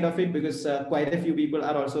business side of it, because quite a few people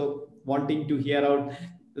are also wanting to hear out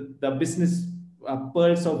the business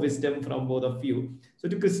pearls of wisdom from both of you. So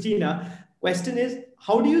to Christina, question is,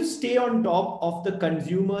 how do you stay on top of the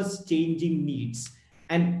consumers' changing needs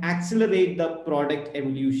and accelerate the product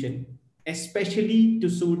evolution, especially to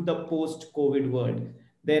suit the post-COVID world?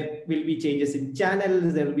 There will be changes in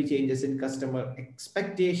channels, there will be changes in customer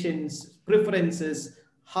expectations, preferences.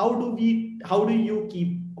 How do you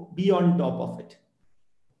be on top of it?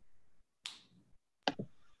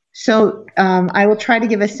 So I will try to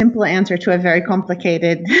give a simple answer to a very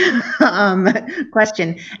complicated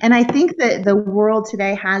question. And I think that the world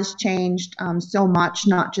today has changed so much,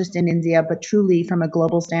 not just in India, but truly from a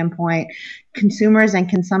global standpoint. Consumers and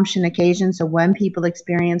consumption occasions, so when people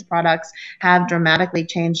experience products, have dramatically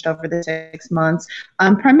changed over the 6 months,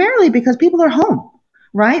 primarily because people are home,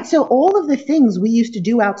 right? So all of the things we used to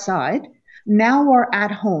do outside now are at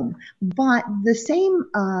home, but the same,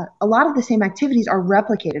 a lot of the same activities are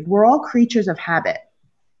replicated. We're all creatures of habit.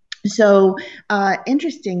 So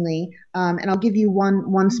interestingly, and I'll give you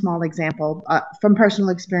one small example from personal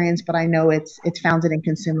experience, but I know it's founded in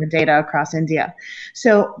consumer data across India.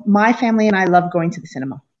 So my family and I love going to the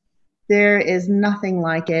cinema. There is nothing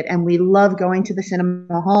like it, and we love going to the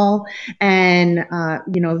cinema hall, and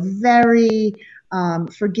very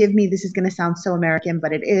forgive me, this is going to sound so American,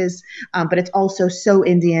 but it is, but it's also so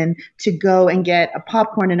Indian to go and get a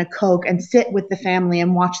popcorn and a Coke and sit with the family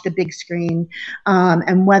and watch the big screen.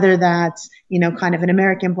 And whether that's, kind of an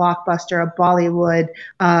American blockbuster, a Bollywood,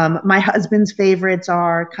 my husband's favorites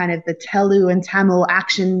are kind of the Telugu and Tamil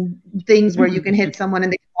action things where you can hit someone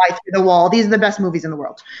and they fly through the wall. These are the best movies in the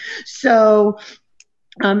world. So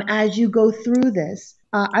as you go through this,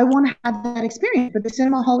 I want to have that experience, but the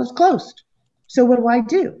cinema hall is closed. So what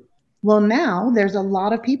do? Well, now there's a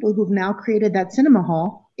lot of people who've now created that cinema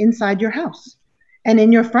hall inside your house and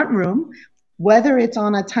in your front room, whether it's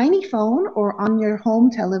on a tiny phone or on your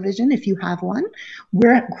home television, if you have one,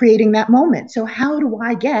 we're creating that moment. So how do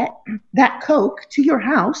I get that Coke to your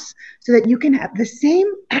house so that you can have the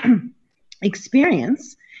same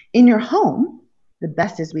experience in your home, the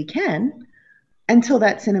best as we can, until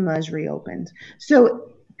that cinema is reopened?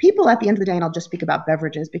 So people at the end of the day, and I'll just speak about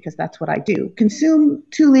beverages because that's what I do, consume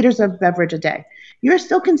 2 liters of beverage a day. You're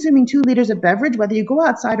still consuming 2 liters of beverage, whether you go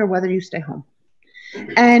outside or whether you stay home.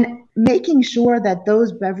 And making sure that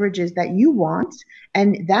those beverages that you want,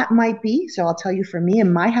 and that might be, so I'll tell you, for me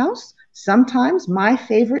in my house, sometimes my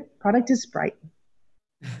favorite product is Sprite.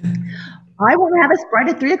 I want to have a Sprite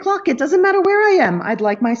at 3 o'clock. It doesn't matter where I am. I'd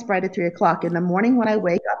like my Sprite at 3 o'clock. In the morning when I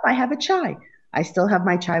wake up, I have a chai. I still have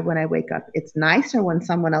my chai when I wake up. It's nicer when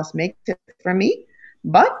someone else makes it for me,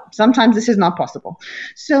 but sometimes this is not possible.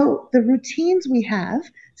 So the routines we have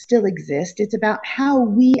still exist. It's about how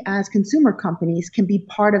we as consumer companies can be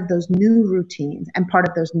part of those new routines and part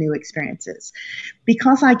of those new experiences.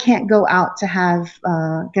 Because I can't go out to have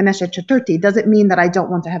Ganesha Chaturthi doesn't mean that I don't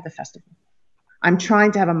want to have the festival. I'm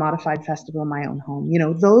trying to have a modified festival in my own home.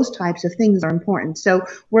 Those types of things are important. So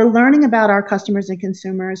we're learning about our customers and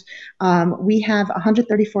consumers. We have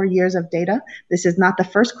 134 years of data. This is not the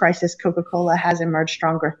first crisis Coca-Cola has emerged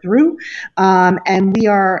stronger through. And we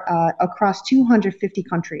are across 250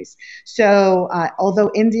 countries. So although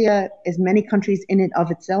India is many countries in and of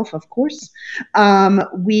itself, of course,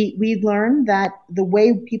 we learned that the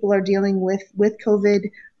way people are dealing with COVID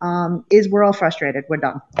is we're all frustrated. We're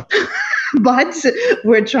done. But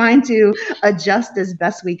we're trying to adjust as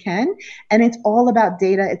best we can. And it's all about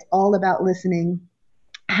data. It's all about listening,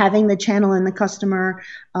 having the channel and the customer.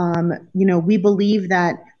 We believe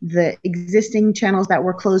that the existing channels that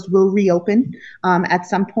were closed will reopen at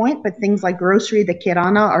some point, but things like grocery, the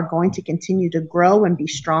kirana, are going to continue to grow and be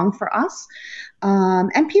strong for us.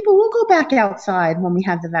 And people will go back outside when we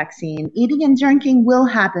have the vaccine. Eating and drinking will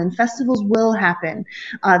happen. Festivals will happen.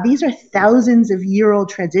 These are thousands of year-old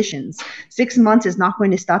traditions. 6 months is not going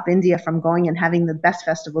to stop India from going and having the best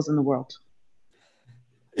festivals in the world.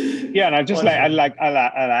 Yeah, and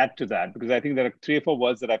I'll add to that, because I think there are 3 or 4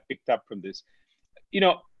 words that I picked up from this.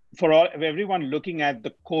 For everyone looking at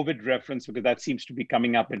the COVID reference, because that seems to be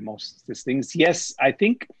coming up in most of these things. Yes, I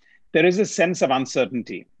think there is a sense of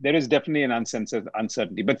uncertainty. There is definitely an sense of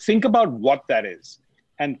uncertainty, but think about what that is.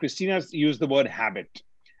 And Christina's used the word habit.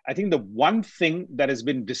 I think the one thing that has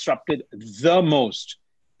been disrupted the most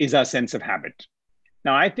is our sense of habit.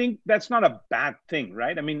 Now, I think that's not a bad thing,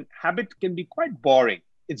 right? I mean, habit can be quite boring.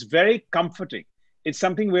 It's very comforting. It's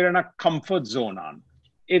something we're in a comfort zone on.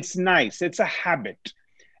 It's nice. It's a habit.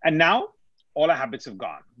 And now all our habits have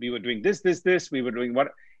gone. We were doing this. We were doing what?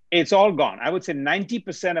 It's all gone. I would say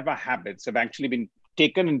 90% of our habits have actually been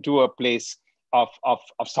taken into a place of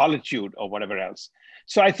solitude or whatever else.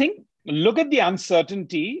 So I think look at the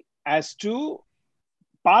uncertainty as to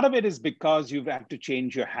part of it is because you've had to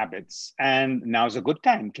change your habits. And now's a good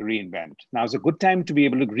time to reinvent. Now's a good time to be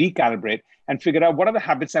able to recalibrate and figure out what are the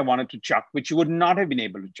habits I wanted to chuck, which you would not have been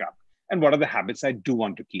able to chuck, and what are the habits I do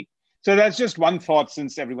want to keep. So that's just one thought,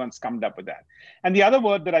 since everyone's come up with that. And the other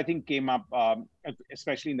word that I think came up,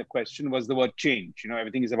 especially in the question, was the word change.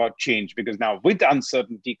 Everything is about change, because now with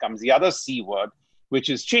uncertainty comes the other C word, which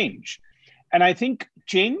is change. And I think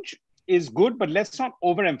change is good, but let's not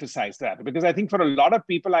overemphasize that, because I think for a lot of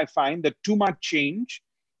people, I find that too much change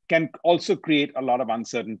can also create a lot of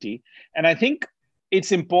uncertainty. And I think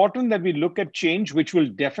it's important that we look at change, which will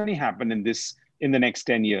definitely happen in the next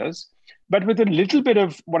 10 years, but with a little bit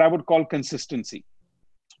of what I would call consistency.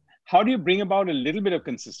 How do you bring about a little bit of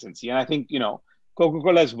consistency? And I think,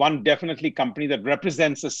 Coca-Cola is one definitely company that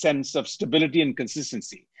represents a sense of stability and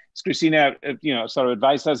consistency. As Christina, sort of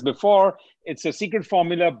advised us before, it's a secret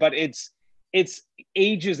formula, but it's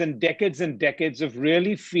ages and decades of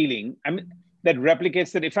really feeling, that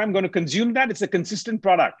replicates that if I'm going to consume that, it's a consistent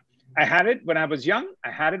product. I had it when I was young.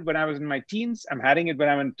 I had it when I was in my teens. I'm having it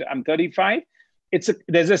when I'm 35.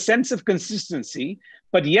 There's a sense of consistency,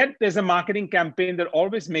 but yet there's a marketing campaign that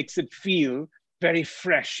always makes it feel very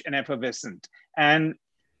fresh and effervescent. And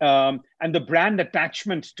the brand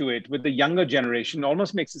attachment to it with the younger generation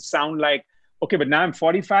almost makes it sound like, okay, but now I'm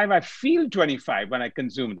 45, I feel 25 when I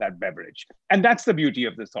consume that beverage. And that's the beauty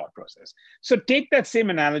of the thought process. So take that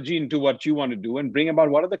same analogy into what you want to do and bring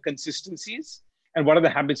about what are the consistencies and what are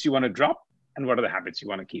the habits you want to drop and what are the habits you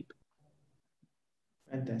want to keep.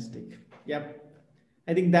 Fantastic. Yep.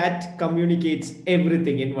 I think that communicates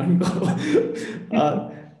everything in one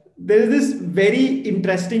go. There is this very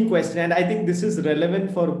interesting question, and I think this is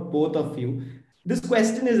relevant for both of you. This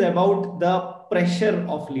question is about the pressure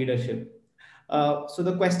of leadership. So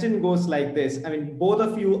the question goes like this. I mean, both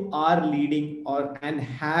of you are leading and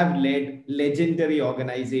have led legendary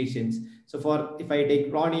organizations. So if I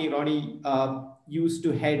take Ronnie used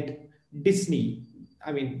to head Disney.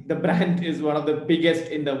 I mean, the brand is one of the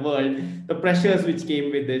biggest in the world. The pressures which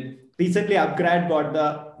came with it. Recently, upGrad got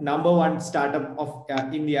the #1 startup of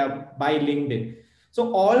India by LinkedIn.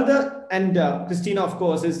 So Christina, of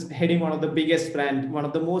course, is heading one of the biggest brand, one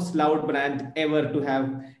of the most loud brand ever to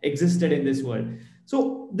have existed in this world.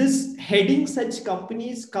 So this heading such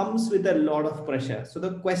companies comes with a lot of pressure. So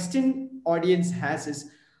the question audience has is,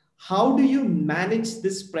 how do you manage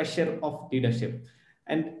this pressure of leadership?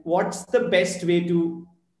 And what's the best way to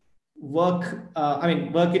work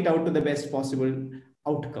it out to the best possible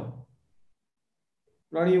outcome?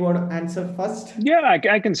 Ronnie, you want to answer first? Yeah,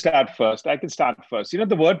 I can start first. You know,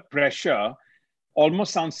 the word pressure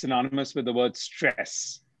almost sounds synonymous with the word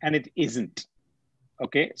stress, and it isn't.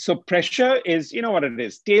 Okay, so pressure is, you know what it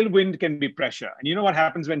is. Tailwind can be pressure. And you know what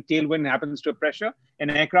happens when tailwind happens to a pressure? An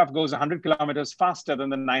aircraft goes 100 kilometers faster than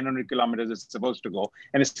the 900 kilometers it's supposed to go,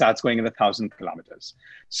 and it starts going at 1,000 kilometers.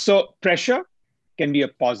 So pressure can be a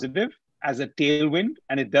positive as a tailwind,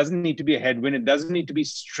 and it doesn't need to be a headwind. It doesn't need to be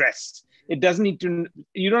stress. It doesn't need to,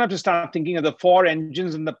 you don't have to start thinking of the 4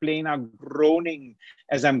 engines in the plane are groaning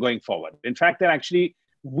as I'm going forward. In fact, they're actually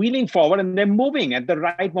wheeling forward and they're moving at the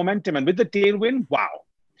right momentum. And with the tailwind, wow.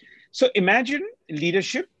 So imagine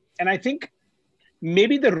leadership. And I think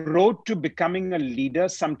maybe the road to becoming a leader,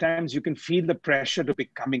 sometimes you can feel the pressure to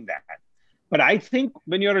becoming that. But I think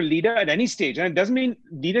when you're a leader at any stage, and it doesn't mean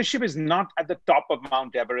leadership is not at the top of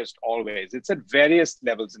Mount Everest always. It's at various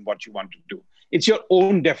levels in what you want to do. It's your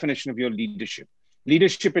own definition of your leadership.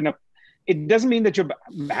 It doesn't mean that you're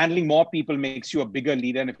handling more people makes you a bigger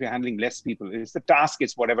leader, and if you're handling less people, it's the task,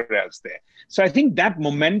 it's whatever else there. So I think that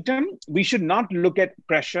momentum, we should not look at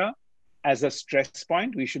pressure as a stress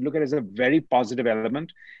point. We should look at it as a very positive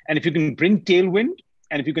element. And if you can bring tailwind,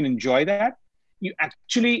 and if you can enjoy that, you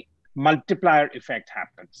actually multiplier effect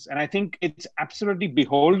happens. And I think it's absolutely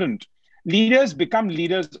beholden. Leaders become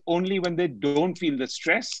leaders only when they don't feel the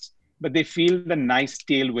stress, but they feel the nice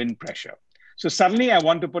tailwind pressure. So suddenly I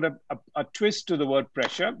want to put a twist to the word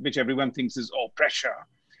pressure, which everyone thinks is, oh, pressure.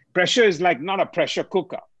 Pressure is like not a pressure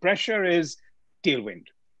cooker. Pressure is tailwind.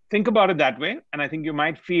 Think about it that way. And I think you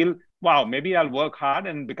might feel, wow, maybe I'll work hard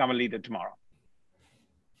and become a leader tomorrow.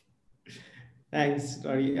 Thanks,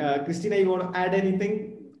 Ronnie. Christina, you want to add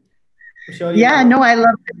anything? Sure. Yeah, no, I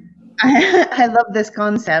love this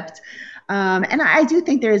concept. And I do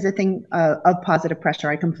think there is a thing of positive pressure.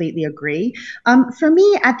 I completely agree. For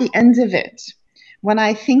me, at the end of it, when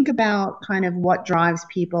I think about kind of what drives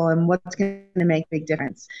people and what's going to make a big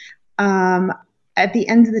difference, at the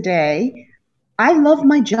end of the day, I love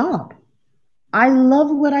my job. I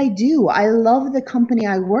love what I do. I love the company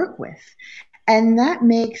I work with. And that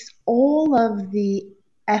makes all of the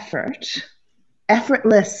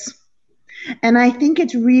effortless. And I think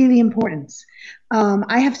it's really important.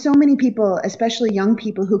 I have so many people, especially young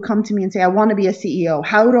people, who come to me and say, I want to be a CEO.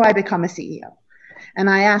 How do I become a CEO? And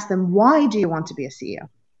I ask them, why do you want to be a CEO?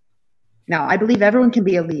 Now, I believe everyone can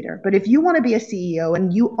be a leader, but if you want to be a CEO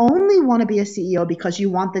and you only want to be a CEO because you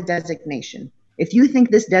want the designation, if you think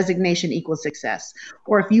this designation equals success,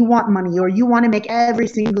 or if you want money, or you want to make every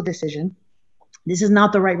single decision, this is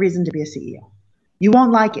not the right reason to be a CEO. You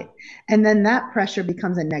won't like it. And then that pressure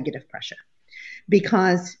becomes a negative pressure.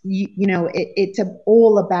 Because it's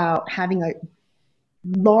all about having a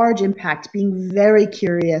large impact, being very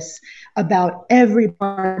curious about every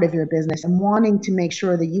part of your business and wanting to make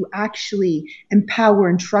sure that you actually empower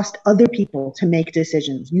and trust other people to make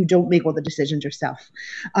decisions. You don't make all the decisions yourself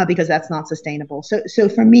because that's not sustainable. So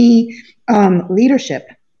for me, leadership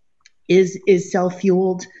is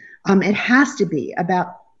self-fueled. It has to be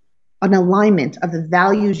about an alignment of the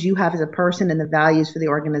values you have as a person and the values for the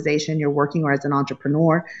organization you're working or as an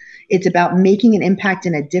entrepreneur. It's about making an impact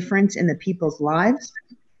and a difference in the people's lives,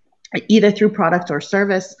 either through product or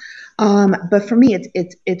service. But for me,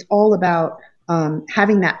 it's all about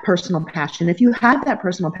having that personal passion. If you have that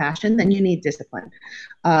personal passion, then you need discipline.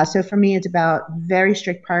 So for me, it's about very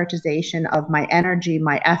strict prioritization of my energy,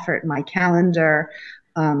 my effort, my calendar,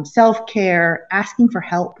 self-care, asking for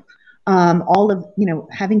help. All of,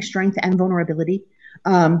 having strength and vulnerability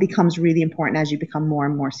becomes really important as you become more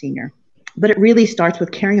and more senior. But it really starts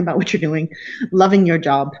with caring about what you're doing, loving your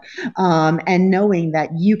job, and knowing that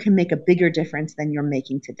you can make a bigger difference than you're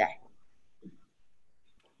making today.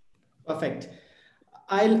 Perfect.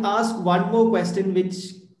 I'll ask one more question,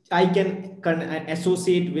 which I can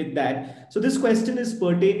associate with that. So this question is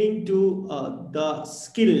pertaining to the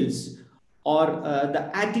skills or the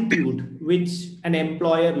attitude which an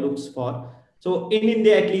employer looks for. So in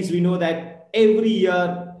India, at least, we know that every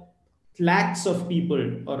year, lakhs of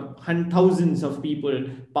people or thousands of people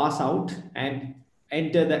pass out and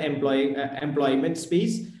enter the employment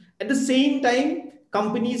space. At the same time,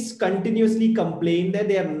 companies continuously complain that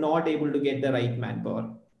they are not able to get the right manpower.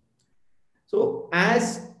 So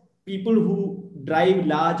as people who drive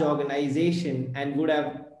large organization and would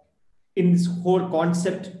have in this whole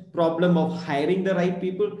concept problem of hiring the right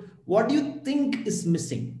people, what do you think is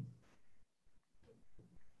missing?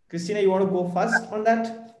 Christina, you want to go first on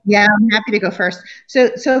that? Yeah, I'm happy to go first.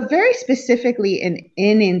 So very specifically in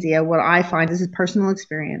India, what I find, this is personal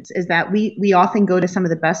experience, is that we often go to some of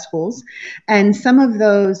the best schools, and some of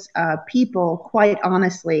those people, quite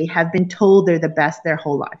honestly, have been told they're the best their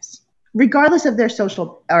whole lives, regardless of their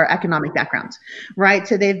social or economic backgrounds, right?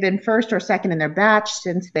 So they've been first or second in their batch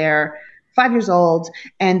since they're 5 years old,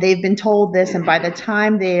 and they've been told this, and by the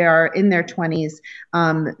time they are in their 20s,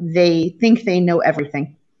 they think they know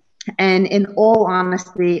everything. And in all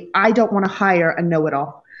honesty, I don't want to hire a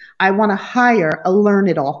know-it-all. I want to hire a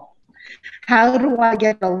learn-it-all. How do I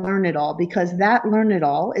get a learn-it-all? Because that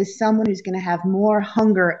learn-it-all is someone who's going to have more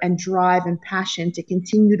hunger and drive and passion to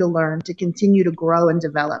continue to learn, to continue to grow and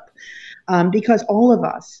develop. Because all of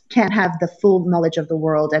us can't have the full knowledge of the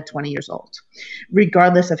world at 20 years old,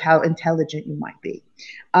 regardless of how intelligent you might be.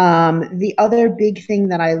 The other big thing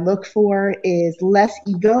that I look for is less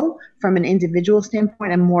ego from an individual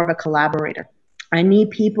standpoint and more of a collaborator. I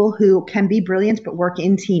need people who can be brilliant but work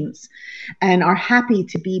in teams and are happy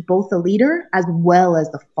to be both the leader as well as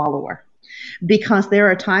the follower. Because there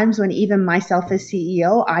are times when even myself as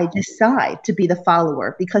CEO, I decide to be the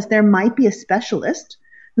follower because there might be a specialist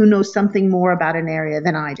who knows something more about an area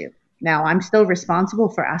than I do. Now, I'm still responsible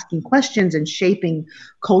for asking questions and shaping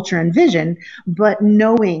culture and vision, but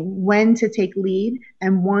knowing when to take lead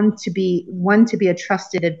and when to be a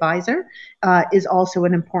trusted advisor is also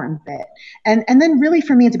an important bit. And then really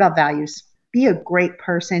for me, it's about values. Be a great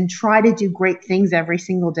person, try to do great things every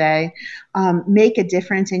single day, make a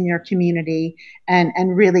difference in your community,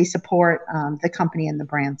 and really support the company and the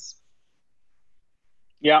brands.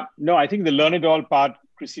 Yeah, no, I think the learn it all part,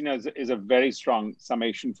 Christina, is a very strong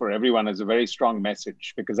summation for everyone, is a very strong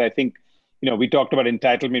message, because I think, we talked about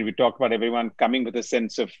entitlement, we talked about everyone coming with a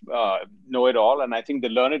sense of know it all. And I think the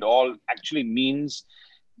learn it all actually means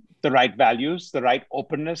the right values, the right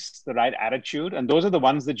openness, the right attitude. And those are the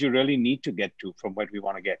ones that you really need to get to from what we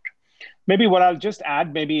want to get. Maybe what I'll just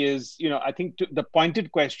add is, I think the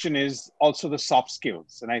pointed question is also the soft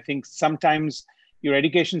skills. And I think sometimes your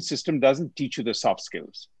education system doesn't teach you the soft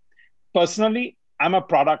skills. Personally, I'm a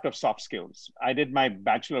product of soft skills. I did my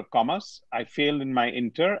Bachelor of Commerce. I failed in my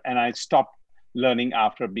inter, and I stopped learning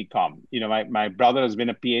after BCom. My brother has been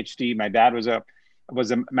a PhD. My dad was a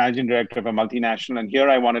managing director of a multinational, and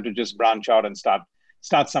here I wanted to just branch out and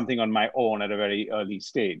start something on my own at a very early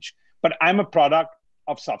stage. But I'm a product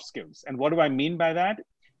of soft skills. And what do I mean by that?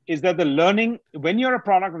 Is that the learning, when you're a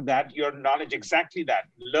product of that, your knowledge, exactly that,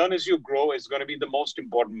 learn as you grow is going to be the most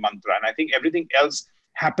important mantra. And I think everything else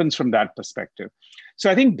happens from that perspective.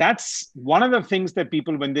 So I think that's one of the things that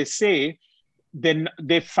people, when they say, then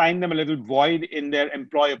they find them a little void in their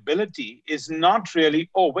employability, is not really,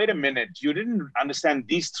 oh, wait a minute, you didn't understand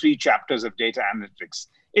these 3 chapters of data analytics.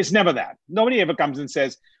 It's never that. Nobody ever comes and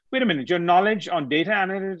says, wait a minute, your knowledge on data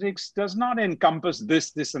analytics does not encompass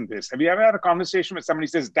this, this, and this. Have you ever had a conversation where somebody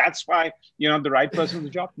says, that's why you're not the right person for the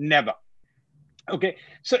job? Never. Okay,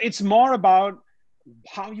 so it's more about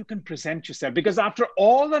how you can present yourself, because after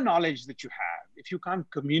all the knowledge that you have, if you can't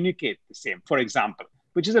communicate the same, for example,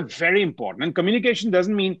 which is a very important, and communication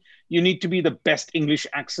doesn't mean you need to be the best English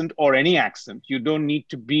accent or any accent. You don't need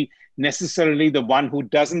to be necessarily the one who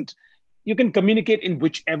doesn't, you can communicate in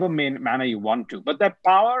whichever manner you want to, but that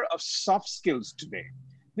power of soft skills today,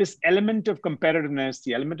 this element of competitiveness,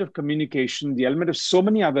 the element of communication, the element of so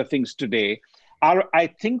many other things today are, I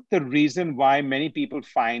think, the reason why many people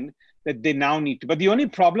find that they now need to. But the only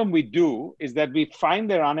problem we do is that we find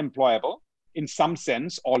they're unemployable. in some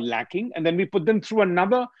sense or lacking, and then we put them through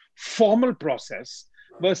another formal process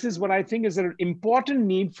versus what I think is an important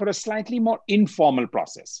need for a slightly more informal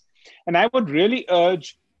process. And I would really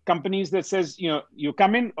urge companies that says, you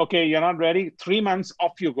come in, okay, you're not ready, 3 months,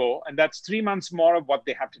 off you go. And that's 3 months more of what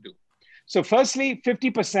they have to do. So firstly,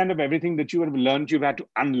 50% of everything that you would have learned, you've had to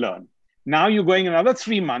unlearn. Now you're going another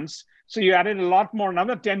 3 months. So you added a lot more,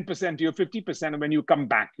 another 10% to your 50%. And when you come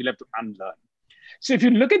back, you'll have to unlearn. So if you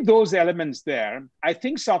look at those elements there, I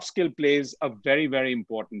think soft skill plays a very, very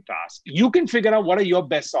important task. You can figure out what are your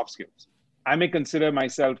best soft skills. I may consider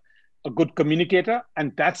myself a good communicator,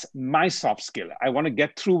 and that's my soft skill. I want to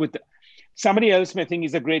get through with it. Somebody else may think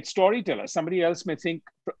he's a great storyteller. Somebody else may think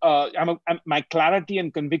my clarity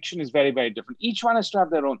and conviction is very, very different. Each one has to have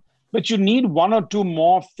their own. But you need one or two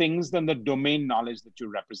more things than the domain knowledge that you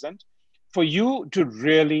represent for you to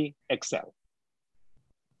really excel.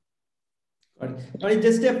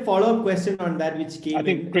 Just a follow-up question on that, which came. I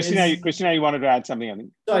think Christina, you wanted to add something. I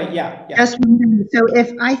think. Sorry, yeah. Just so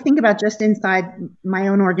if I think about just inside my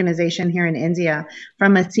own organization here in India,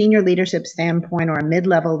 from a senior leadership standpoint or a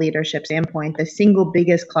mid-level leadership standpoint, the single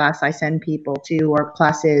biggest class I send people to or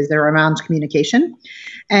classes, they're around communication.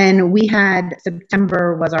 And we had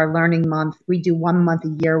September was our learning month. We do 1 month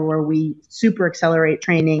a year where we super accelerate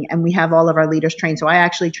training, and we have all of our leaders trained. So I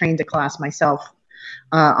actually trained a class myself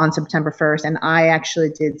on September 1st. And I actually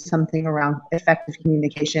did something around effective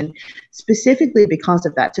communication specifically because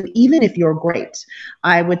of that. So even if you're great,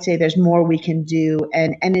 I would say there's more we can do.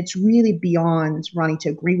 And it's really beyond, Ronnie, to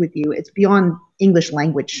agree with you, it's beyond English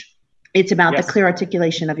language. It's about the clear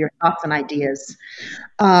articulation of your thoughts and ideas.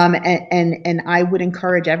 And I would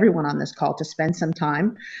encourage everyone on this call to spend some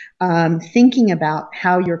time thinking about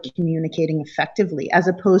how you're communicating effectively as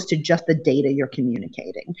opposed to just the data you're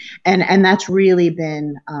communicating. And that's really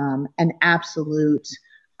been an absolute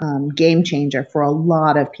game changer for a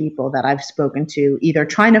lot of people that I've spoken to, either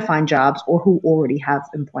trying to find jobs or who already have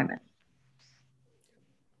employment.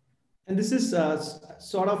 And this is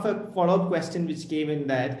sort of a follow-up question which came in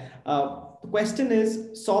that. The question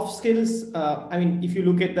is soft skills. I mean, if you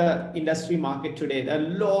look at the industry market today, there are a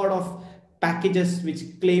lot of packages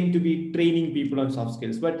which claim to be training people on soft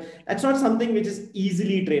skills, but that's not something which is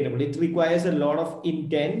easily trainable. It requires a lot of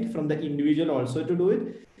intent from the individual also to do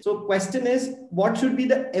it. So question is, what should be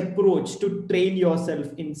the approach to train yourself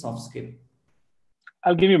in soft skill?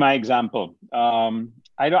 I'll give you my example.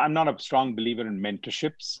 I'm not a strong believer in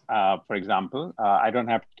mentorships. For example, I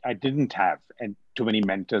didn't have too many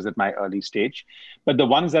mentors at my early stage, but the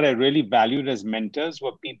ones that I really valued as mentors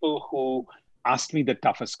were people who asked me the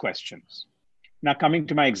toughest questions. Now, coming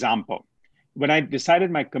to my example, when I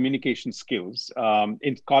decided my communication skills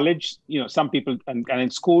in college, some people, and in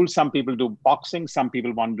school, some people do boxing, some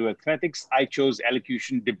people want to do athletics. I chose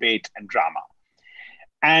elocution, debate, and drama.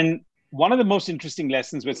 And one of the most interesting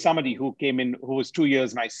lessons was somebody who came in, who was 2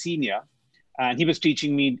 years my senior, and he was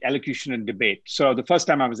teaching me elocution and debate. So the first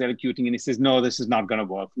time I was elocuting, and he says, no, this is not going to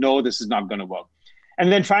work. No, this is not going to work.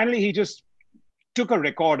 And then finally, he just took a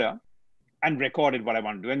recorder and recorded what I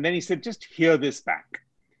want to do. And then he said, just hear this back.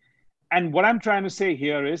 And what I'm trying to say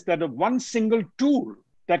here is that one single tool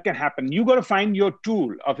that can happen, you got to find your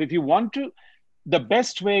tool of, if you want to, the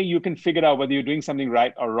best way you can figure out whether you're doing something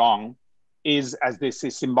right or wrong is, as they say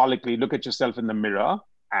symbolically, look at yourself in the mirror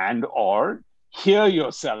and or hear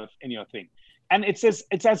yourself in your thing. And it's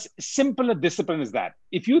as simple a discipline as that.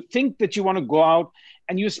 If you think that you want to go out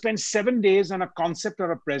and you spend 7 days on a concept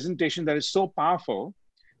or a presentation that is so powerful,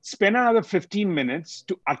 spend another 15 minutes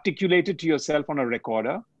to articulate it to yourself on a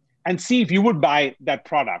recorder and see if you would buy that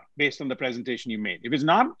product based on the presentation you made. If it's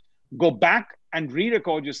not, go back and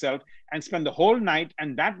re-record yourself and spend the whole night,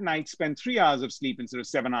 and that night spend 3 hours of sleep instead of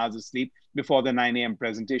 7 hours of sleep before the 9 a.m.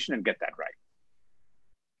 presentation and get that right.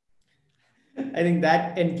 I think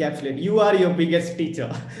that encapsulates. You are your biggest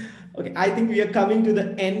teacher. Okay, I think we are coming to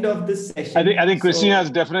the end of this session. I think Christina has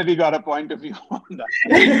definitely got a point of view on that.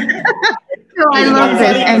 No, I love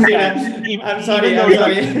this. I'm sorry.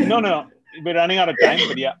 No. We're running out of time,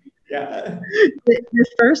 but yeah. Yeah. The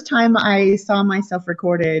first time I saw myself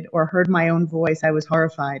recorded or heard my own voice, I was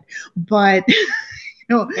horrified. But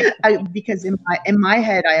because in my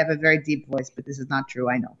head I have a very deep voice, but this is not true,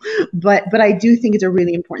 I know. But I do think it's a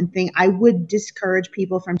really important thing. I would discourage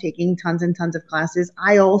people from taking tons and tons of classes.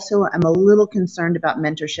 I also am a little concerned about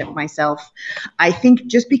mentorship myself. I think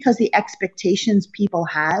just because the expectations people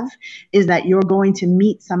have is that you're going to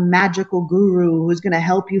meet some magical guru who's going to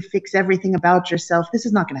help you fix everything about yourself, this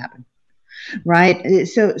is not going to happen. right?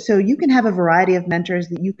 So you can have a variety of mentors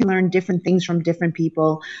that you can learn different things from different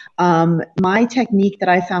people. My technique that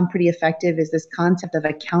I found pretty effective is this concept of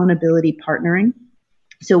accountability partnering.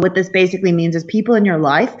 So what this basically means is people in your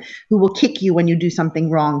life who will kick you when you do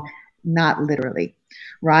something wrong, not literally,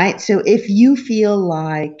 right? So if you feel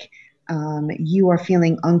like you are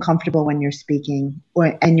feeling uncomfortable when you're speaking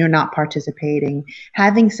and you're not participating,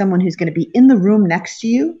 having someone who's going to be in the room next to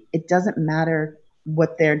you, it doesn't matter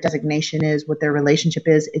what their designation is, what their relationship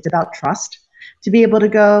is. It's about trust to be able to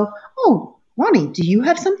go, oh, Ronnie, do you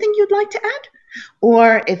have something you'd like to add?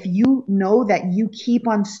 Or if you know that you keep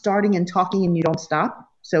on starting and talking and you don't stop.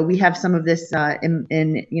 So we have some of this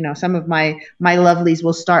in some of my lovelies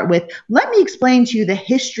will start with, let me explain to you the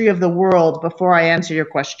history of the world before I answer your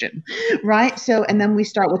question, right? So, and then we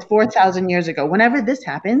start with 4,000 years ago. Whenever this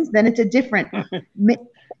happens, then it's a different,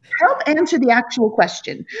 help answer the actual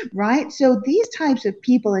question, right? So these types of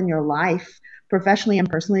people in your life, professionally and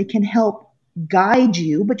personally, can help guide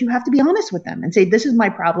you, but you have to be honest with them and say, this is my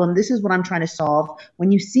problem. This is what I'm trying to solve.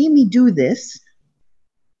 When you see me do this,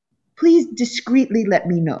 please discreetly let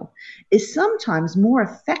me know, is sometimes more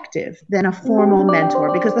effective than a formal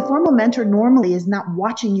mentor, because the formal mentor normally is not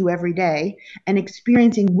watching you every day and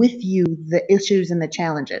experiencing with you the issues and the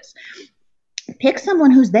challenges. Pick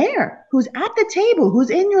someone who's there, who's at the table, who's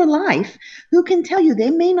in your life, who can tell you. They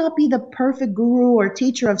may not be the perfect guru or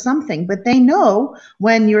teacher of something, but they know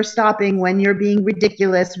when you're stopping, when you're being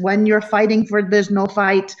ridiculous, when you're fighting for there's no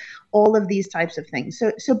fight, all of these types of things.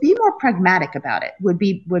 So be more pragmatic about it would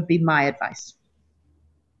be my advice.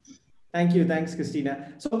 Thank you. Thanks,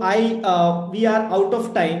 Christina. So we are out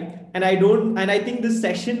of time, and I think this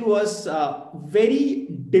session was very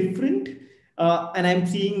different. And I'm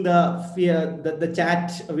seeing the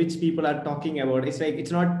chat which people are talking about. It's like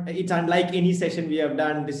it's unlike any session we have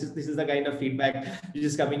done. This is the kind of feedback which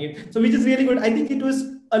is coming in. So which is really good. I think it was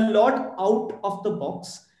a lot out of the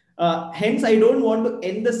box. Hence, I don't want to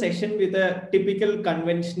end the session with a typical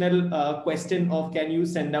conventional question of can you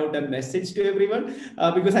send out a message to everyone?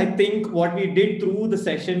 Because I think what we did through the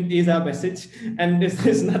session is our message, and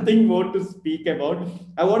there's nothing more to speak about.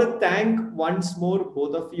 I want to thank once more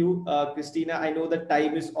both of you. Christina, I know the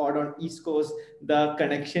time is odd on East Coast. The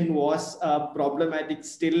connection was problematic.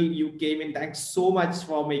 Still, you came in. Thanks so much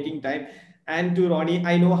for making time. And to Ronnie,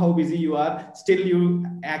 I know how busy you are. Still, you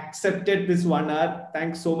accepted this 1 hour.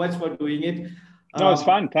 Thanks so much for doing it. No, it's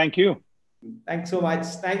fun. Thank you. Thanks so much.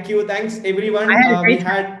 Thank you. Thanks, everyone.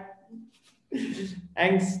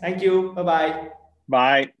 Thanks. Thank you. Bye-bye.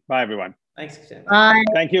 Bye. Bye, everyone. Thanks, Christina. Bye.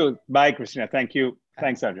 Thank you. Bye, Christina. Thank you.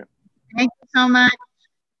 Thanks, Arjun. Thank you so much.